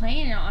were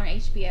replaying it on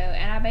HBO,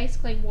 and I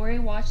basically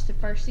rewatched the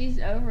first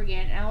season over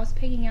again, and I was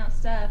picking out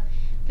stuff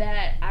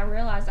that I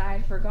realized I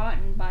had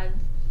forgotten by,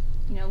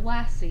 you know,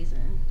 last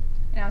season.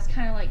 And I was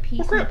kind of like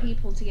piecing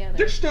people together.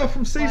 There's stuff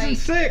from season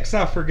 6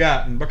 I've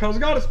forgotten, because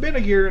God, it's been a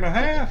year and a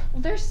half.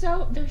 Well, there's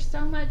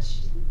so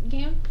much in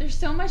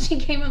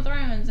Game of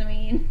Thrones. I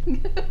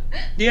mean,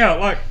 yeah,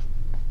 like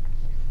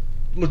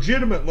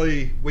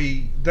legitimately,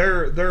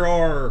 there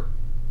are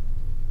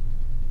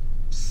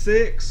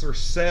 6 or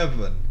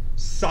 7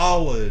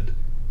 solid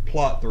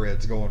plot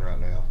threads going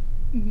right now.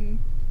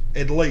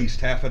 At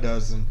least half a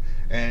dozen,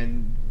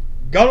 and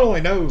God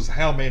only knows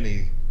how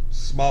many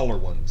smaller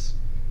ones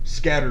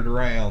scattered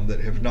around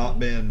that have not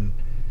been,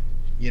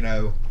 you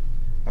know,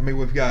 I mean,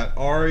 we've got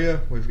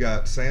Arya, we've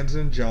got Sansa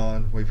and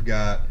Jon, we've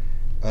got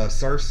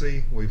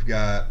Cersei, we've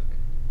got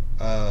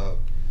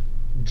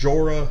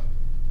Jorah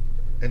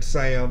and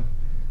Sam,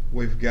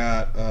 we've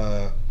got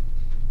the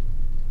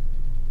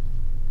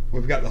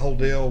whole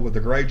deal with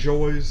the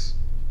Greyjoys.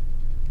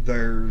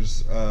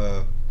 There's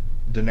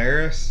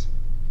Daenerys.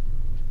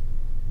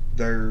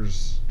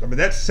 I mean,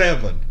 that's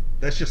 7.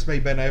 That's just me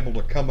being able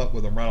to come up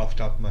with them right off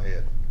the top of my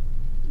head.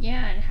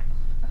 Yeah, and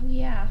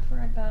I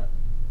forgot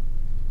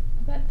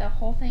about the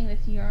whole thing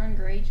with Euron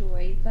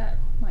Greyjoy. That,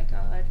 oh my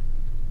God,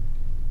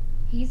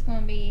 he's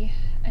going to be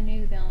a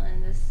new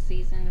villain this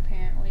season.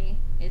 Apparently,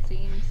 it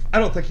seems. I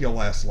don't think he'll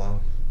last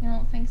long. You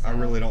don't think so? I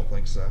really don't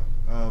think so.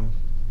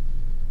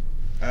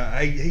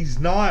 He's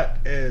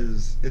not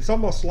as. It's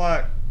almost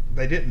like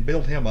they didn't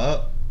build him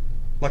up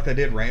like they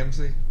did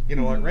Ramsay. You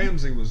know, like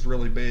Ramsay was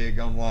really big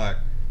on like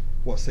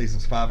what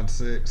seasons 5 and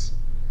 6.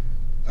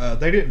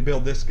 They didn't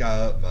build this guy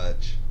up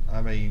much.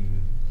 I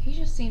mean, he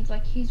just seems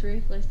like he's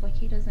ruthless. Like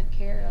he doesn't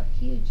care. Like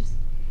he just.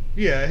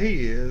 Yeah,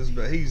 he is,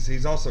 but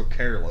he's also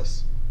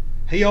careless.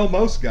 He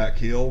almost got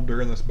killed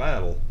during this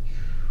battle.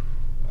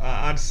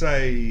 I'd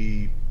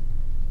say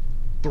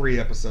 3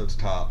 episodes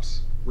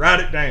tops.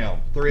 Write it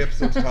down. 3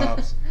 episodes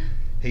tops.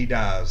 He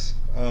dies.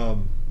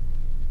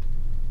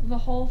 The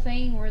whole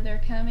thing where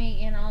they're coming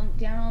in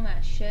down on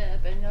that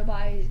ship and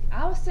nobody's.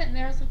 I was sitting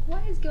there. I was like,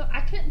 "What is going?"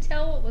 I couldn't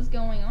tell what was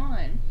going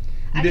on.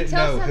 I could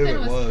tell something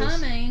was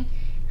coming.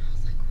 I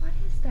was like, "What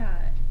is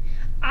that?"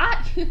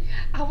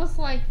 I was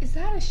like, "Is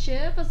that a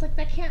ship?" I was like,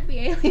 "That can't be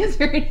aliens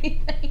or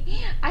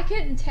anything." I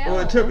couldn't tell. Well,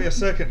 it took me a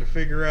second to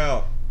figure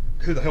out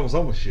who the hell was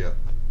on the ship.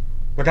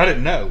 Like, I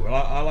didn't know.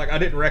 I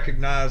didn't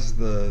recognize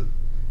the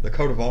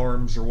coat of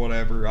arms or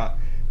whatever. I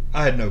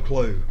had no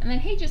clue. And then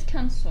he just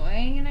comes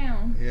swinging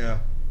down. Yeah.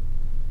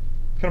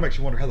 Kind of makes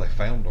you wonder how they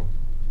found him.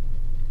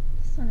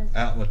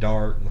 Out in the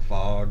dark and the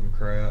fog and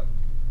crap.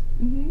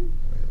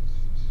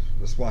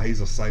 That's why he's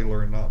a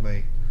sailor and not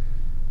me.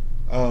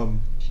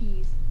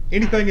 Jeez.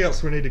 Anything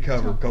else we need to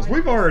cover? Because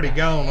we've already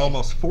gone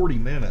almost 40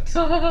 minutes.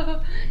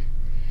 Let's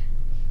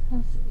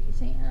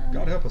see.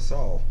 God help us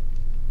all.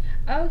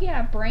 Oh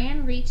yeah,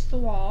 Bran reached the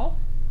wall.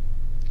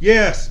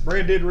 Yes,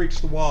 Bran did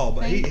reach the wall,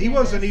 but he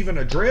wasn't even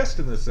addressed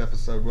in this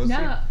episode, was he?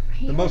 No.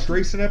 The most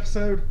recent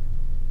episode?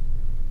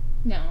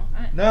 No.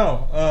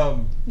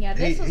 No. Yeah,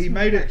 this was he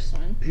made it.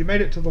 He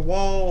made it to the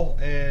wall,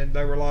 and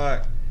they were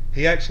like,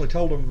 he actually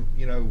told them,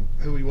 you know,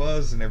 who he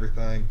was and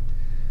everything.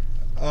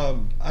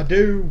 I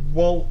do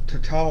want to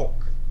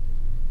talk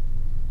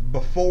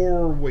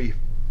before we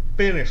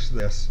finish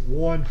this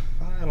one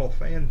final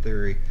fan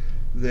theory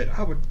that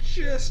I would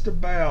just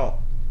about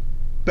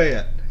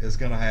bet is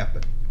going to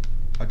happen.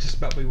 I'd just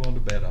about be willing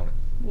to bet on it.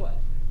 What?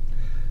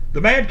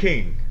 The Mad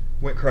King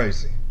went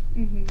crazy.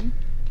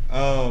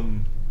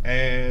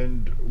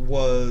 And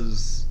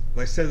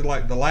they said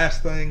like the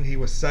last thing he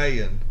was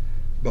saying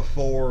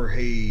before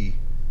he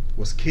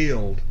was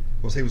killed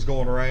was he was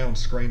going around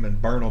screaming,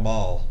 "Burn them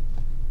all."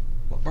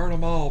 Burn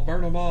them all,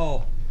 burn them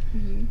all.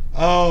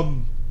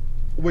 Mm-hmm.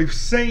 We've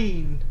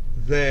seen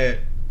that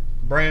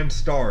Bran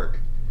Stark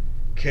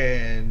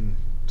can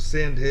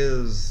send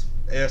his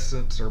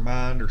essence or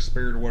mind or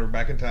spirit or whatever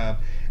back in time,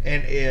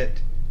 and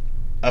it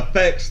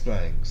affects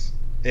things.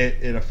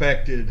 It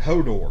affected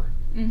Hodor.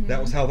 Mm-hmm.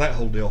 That was how that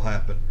whole deal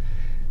happened.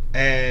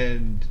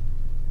 And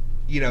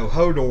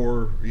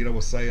Hodor,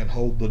 was saying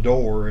hold the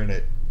door, and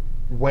it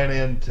went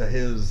into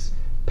his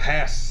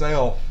past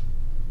self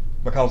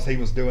because he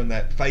was doing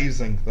that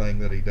phasing thing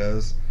that he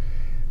does,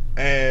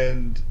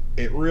 and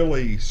it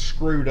really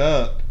screwed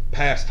up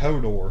past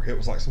Hodor. It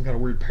was like some kind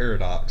of weird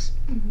paradox.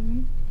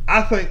 Mm-hmm.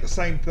 I think the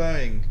same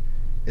thing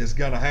is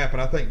going to happen.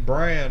 I think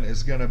Bran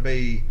is going to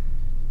be...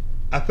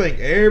 I think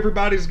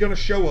everybody's going to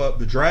show up.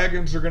 The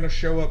dragons are going to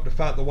show up to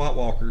fight the White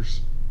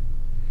Walkers.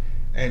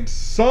 And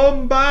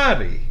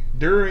somebody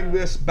during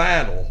this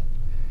battle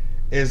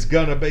is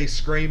going to be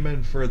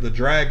screaming for the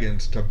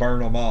dragons to burn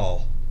them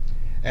all.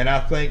 And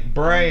I think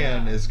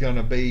Bran is going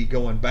to be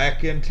going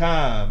back in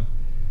time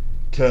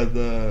to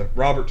the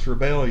Robert's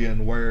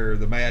Rebellion where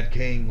the Mad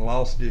King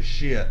lost his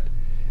shit.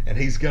 And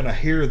he's going to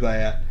hear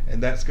that,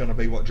 and that's going to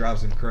be what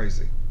drives him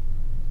crazy.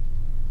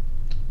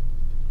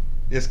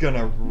 It's going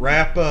to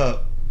wrap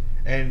up,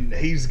 and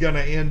he's going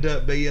to end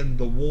up being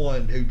the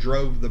one who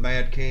drove the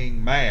Mad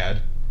King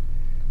mad.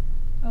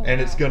 Oh, and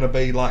wow. It's going to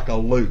be like a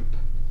loop.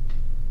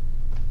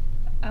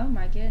 Oh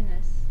my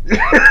goodness.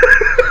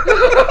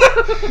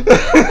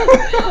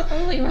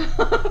 Holy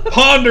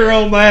Ponder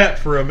on that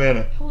for a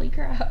minute. Holy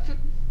crap.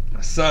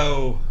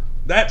 So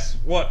that's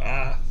what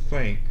I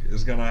think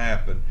is going to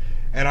happen.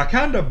 And I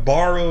kind of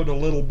borrowed a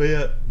little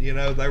bit. They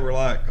were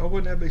like, oh,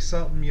 wouldn't that be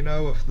something,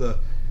 if the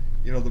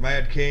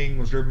Mad King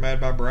was driven mad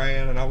by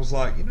Bran? And I was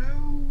like,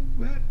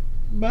 that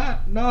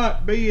might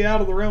not be out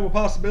of the realm of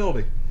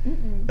possibility.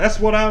 Mm-mm. That's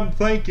what I'm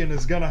thinking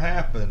is going to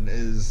happen,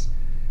 is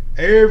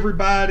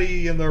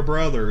everybody and their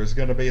brother is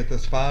going to be at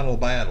this final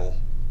battle.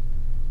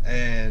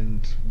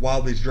 And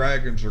while these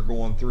dragons are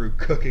going through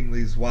cooking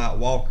these White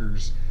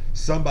Walkers,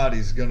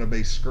 somebody's going to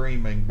be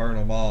screaming, burn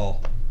them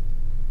all.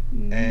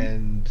 Mm-hmm.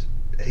 And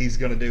he's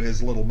going to do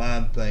his little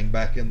mind thing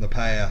back in the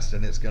past,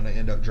 and it's going to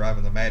end up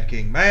driving the Mad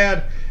King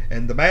mad.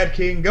 And the Mad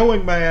King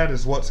going mad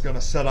is what's going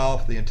to set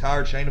off the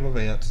entire chain of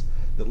events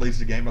that leads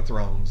to Game of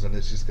Thrones, and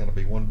it's just going to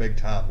be one big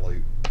time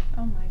loop.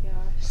 Oh my gosh.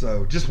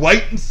 So just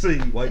wait and see.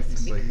 Wait and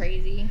This see. would be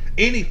crazy.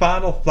 Any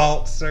final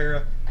thoughts,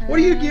 Sarah? What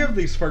do you give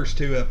these first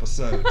 2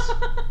 episodes?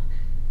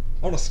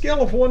 On a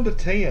scale of 1 to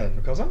 10,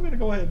 because I'm going to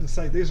go ahead and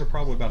say these are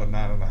probably about a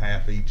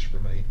 9.5 each for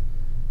me.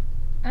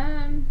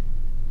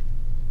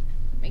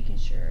 Making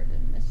sure I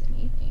didn't miss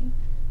anything.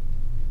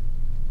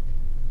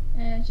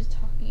 And just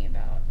talking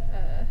about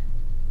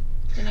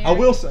Daenerys, I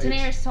will say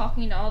Daenerys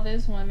talking to all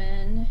those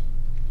women.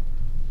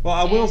 Well,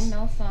 I will.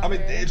 Melisandre. I mean,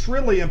 it's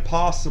really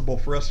impossible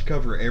for us to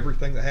cover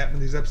everything that happened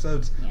in these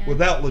episodes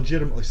without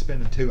legitimately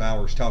spending 2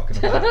 hours talking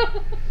about it.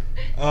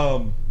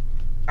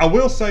 I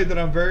will say that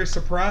I'm very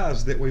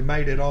surprised that we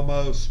made it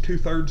almost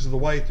 2/3 of the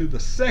way through the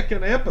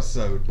second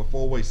episode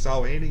before we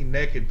saw any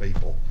naked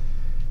people.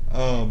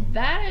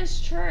 That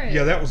is true.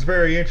 Yeah, that was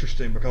very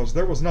interesting because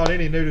there was not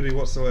any nudity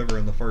whatsoever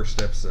in the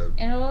first episode.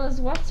 And it was,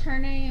 what's her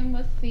name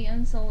with the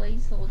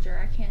Unsullied Soldier?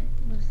 I can't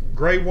listen.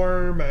 Grey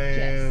Worm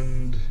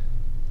and... Yes.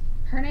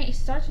 Her name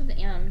starts with an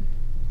M.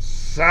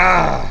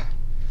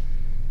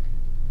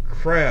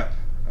 Crap.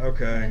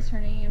 Okay. What is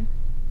her name?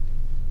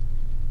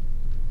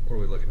 What are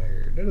we looking at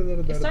here?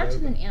 It starts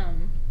with an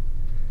M.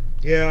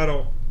 Yeah, I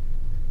don't...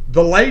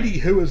 The lady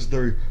who is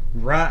the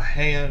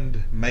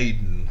right-hand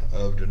maiden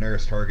of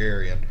Daenerys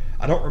Targaryen,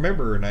 I don't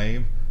remember her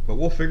name, but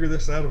we'll figure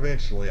this out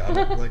eventually. I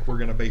don't think we're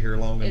going to be here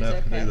long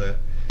enough to do that.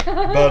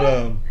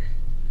 But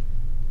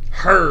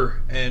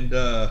her and,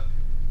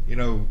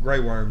 Grey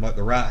Worm, like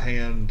the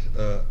right-hand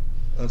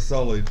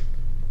Unsullied,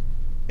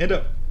 end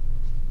up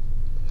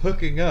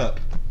hooking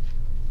up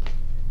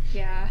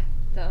Yeah.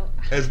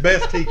 as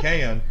best he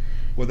can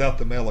without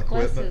the male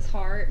equipment. Bless his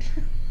heart.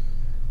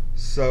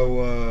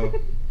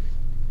 So,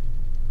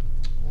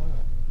 wow.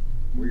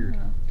 Weird.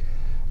 Yeah.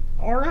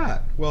 All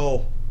right.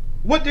 Well,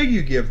 what do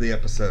you give the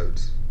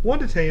episodes? 1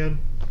 to 10.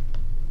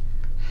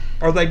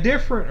 Are they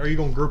different, or are you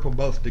going to group them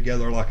both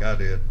together like I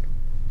did?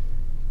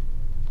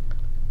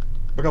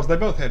 Because they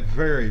both had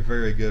very,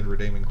 very good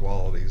redeeming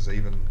qualities,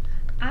 even...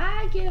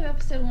 I give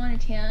episode 1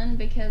 to 10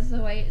 because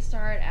the way it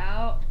started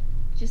out,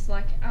 just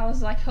like, I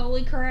was like,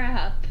 holy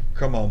crap.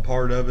 Come on,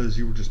 part of it is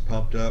you were just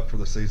pumped up for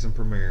the season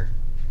premiere.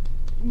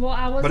 Well,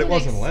 I wasn't. But it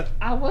wasn't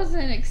I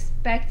wasn't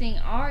expecting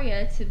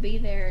Arya to be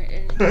there.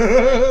 And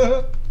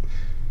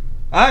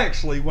I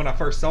actually, when I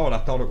first saw it, I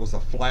thought it was a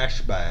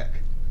flashback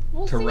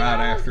to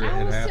right after it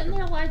had I was sitting happened.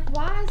 there like,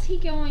 why is he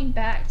going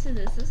back to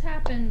this? This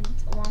happened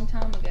a long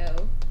time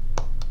ago.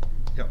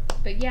 Yep.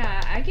 But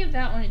yeah, I give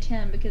that 1 to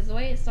 10 because the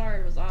way it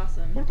started was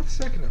awesome. What about the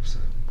second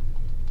episode?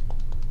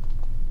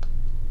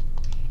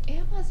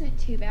 It wasn't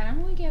too bad.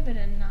 I'm gonna give it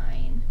a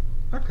 9.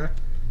 Okay.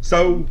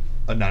 So,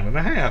 a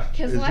 9.5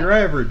 is like, your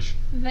average.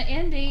 The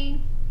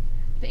ending,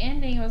 the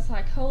ending was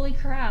like, holy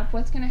crap,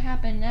 what's gonna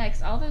happen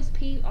next? All those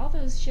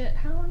shit.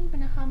 I don't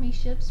even know how many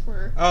ships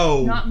were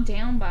knocked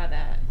down by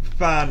that.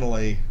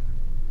 Finally,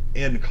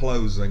 in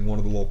closing, one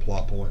of the little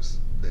plot points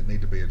that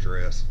need to be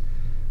addressed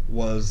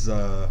was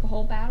the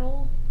whole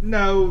battle.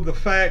 No, the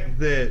fact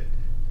that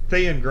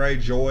Theon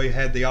Greyjoy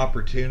had the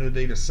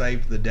opportunity to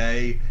save the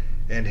day,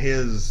 and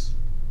his,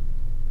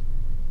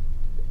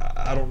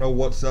 I don't know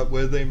what's up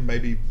with him,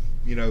 maybe,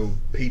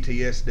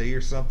 PTSD or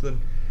something,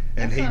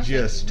 and he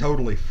just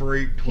totally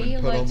freaked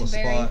when put on the spot.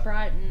 He looked very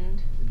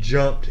frightened.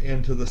 Jumped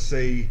into the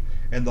sea,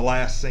 and the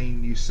last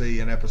scene you see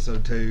in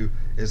episode 2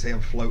 is him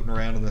floating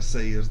around in the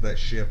sea as that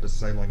ship is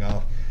sailing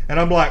off. And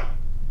I'm like,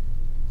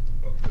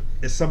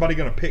 is somebody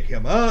going to pick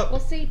him up? Well,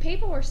 see,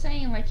 people were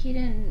saying like he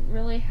didn't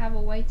really have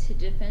a way to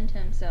defend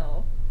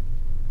himself.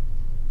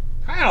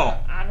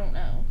 How? I don't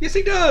know. Yes,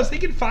 he does. He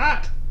can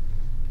fight.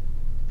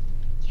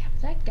 Yeah,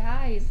 but that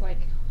guy is like...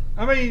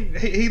 I mean,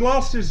 he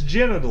lost his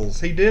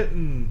genitals. He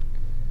didn't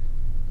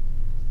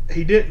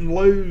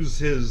lose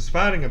his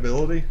fighting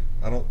ability,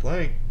 I don't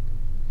think.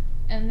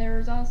 And there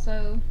was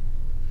also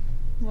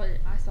what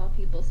I saw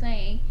people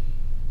saying,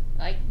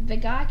 like, the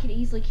guy could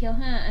easily kill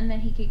him, and then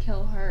he could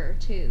kill her,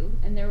 too.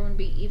 And there wouldn't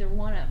be either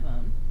one of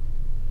them.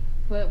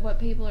 But what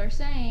people are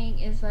saying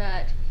is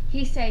that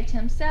he saved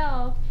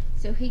himself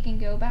so he can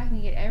go back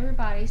and get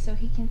everybody so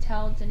he can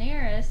tell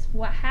Daenerys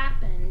what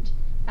happened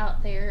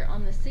out there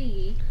on the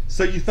sea.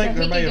 So you think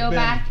there may have been... So he can go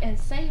back and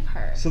save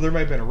her. So there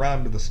may have been a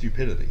rhyme to the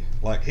stupidity.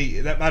 Like,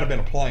 that might have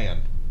been a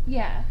plan.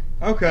 Yeah.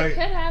 Okay. It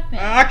could have been.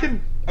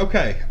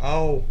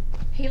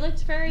 He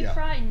looked very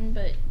frightened,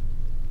 but...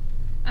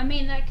 I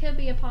mean, that could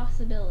be a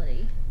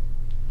possibility.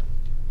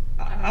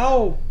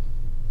 I'll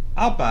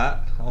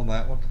bite on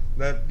that one.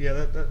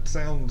 That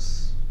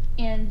sounds.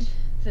 And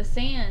the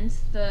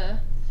Sands,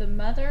 the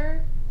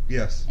mother,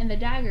 yes, and the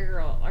Dagger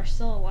Girl are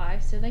still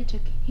alive. So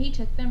he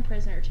took them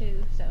prisoner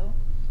too. So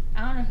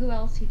I don't know who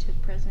else he took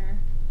prisoner.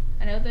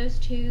 I know those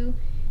two,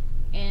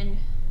 and.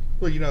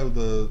 Well,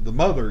 the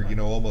mother,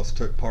 almost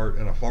took part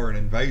in a foreign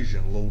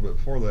invasion a little bit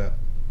before that.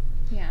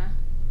 Yeah.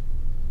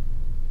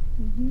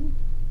 Mhm.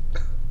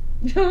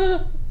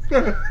 Yeah.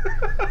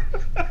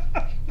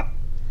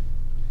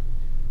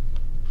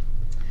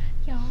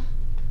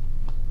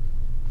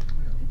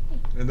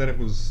 And then it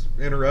was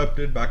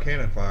interrupted by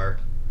cannon fire,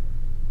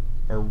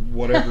 or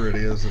whatever it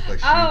is that they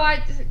shoot. Oh,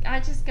 I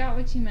just got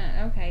what you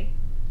meant. Okay,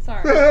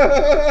 sorry.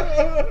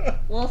 A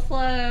little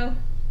slow.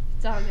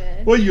 It's all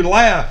good. Well, you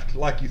laughed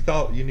like you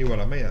thought you knew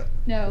what I meant.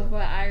 No,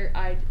 but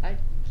I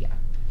yeah.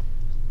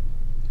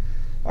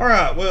 All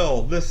right.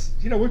 Well, this,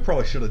 we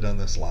probably should have done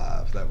this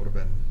live. That would have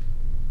been.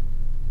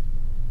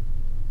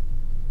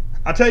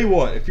 I tell you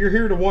what, if you're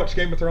here to watch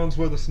Game of Thrones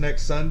with us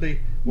next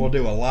Sunday, we'll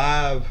do a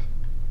live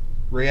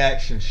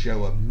reaction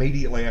show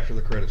immediately after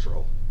the credits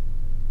roll.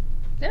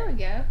 There we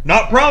go.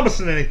 Not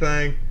promising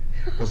anything,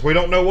 because we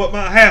don't know what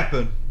might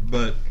happen,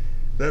 but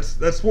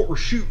that's what we're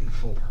shooting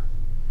for.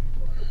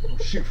 We'll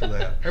shoot for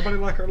that. Everybody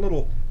like our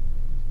little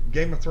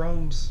Game of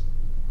Thrones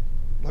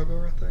logo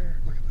right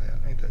there? Look at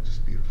that. Ain't that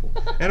just beautiful?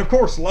 And of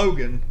course,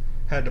 Logan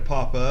had to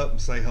pop up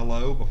and say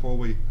hello before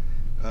we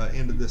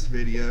ended this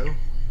video.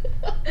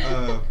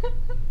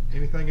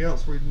 Anything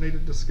else we need to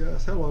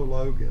discuss? Hello,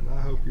 Logan. I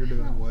hope you're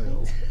doing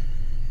well.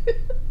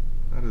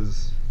 That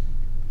is,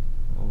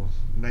 I'll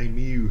name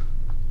you.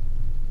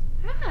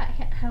 Hi,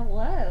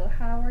 hello.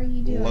 How are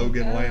you doing?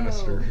 Logan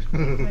Lannister.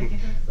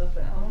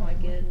 Oh my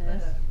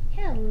goodness.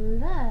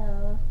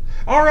 Hello.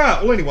 All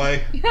right. Well,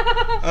 anyway,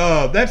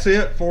 that's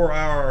it for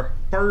our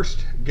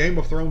first Game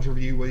of Thrones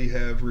review. We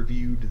have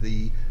reviewed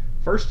the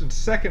first and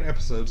second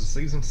episodes of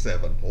season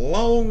 7,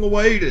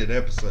 long-awaited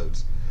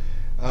episodes.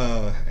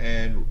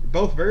 And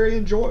both very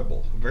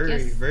enjoyable.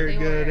 Very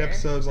good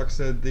episodes. Like I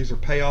said, these are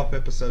payoff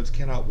episodes.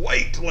 Cannot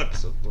wait till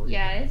episode 3.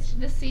 Yeah,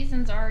 this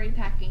season's already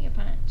packing a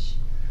punch.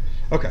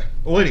 Okay.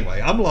 Well, anyway,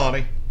 I'm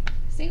Lonnie.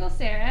 Single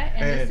Sarah,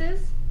 and this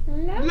is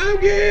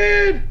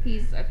Logan!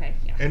 He's, okay,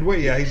 yeah. And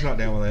he's not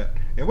down with that.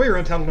 And we are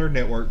Untitled Nerd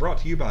Network, brought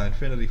to you by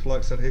Infinity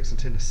Flux out of Hickson,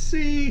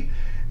 Tennessee.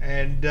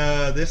 And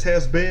this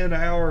has been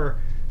our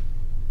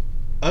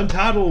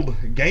Untitled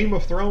Game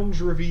of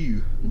Thrones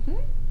review. Mm-hmm.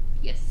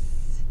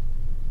 Yes.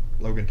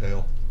 Logan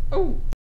Tail. Oh.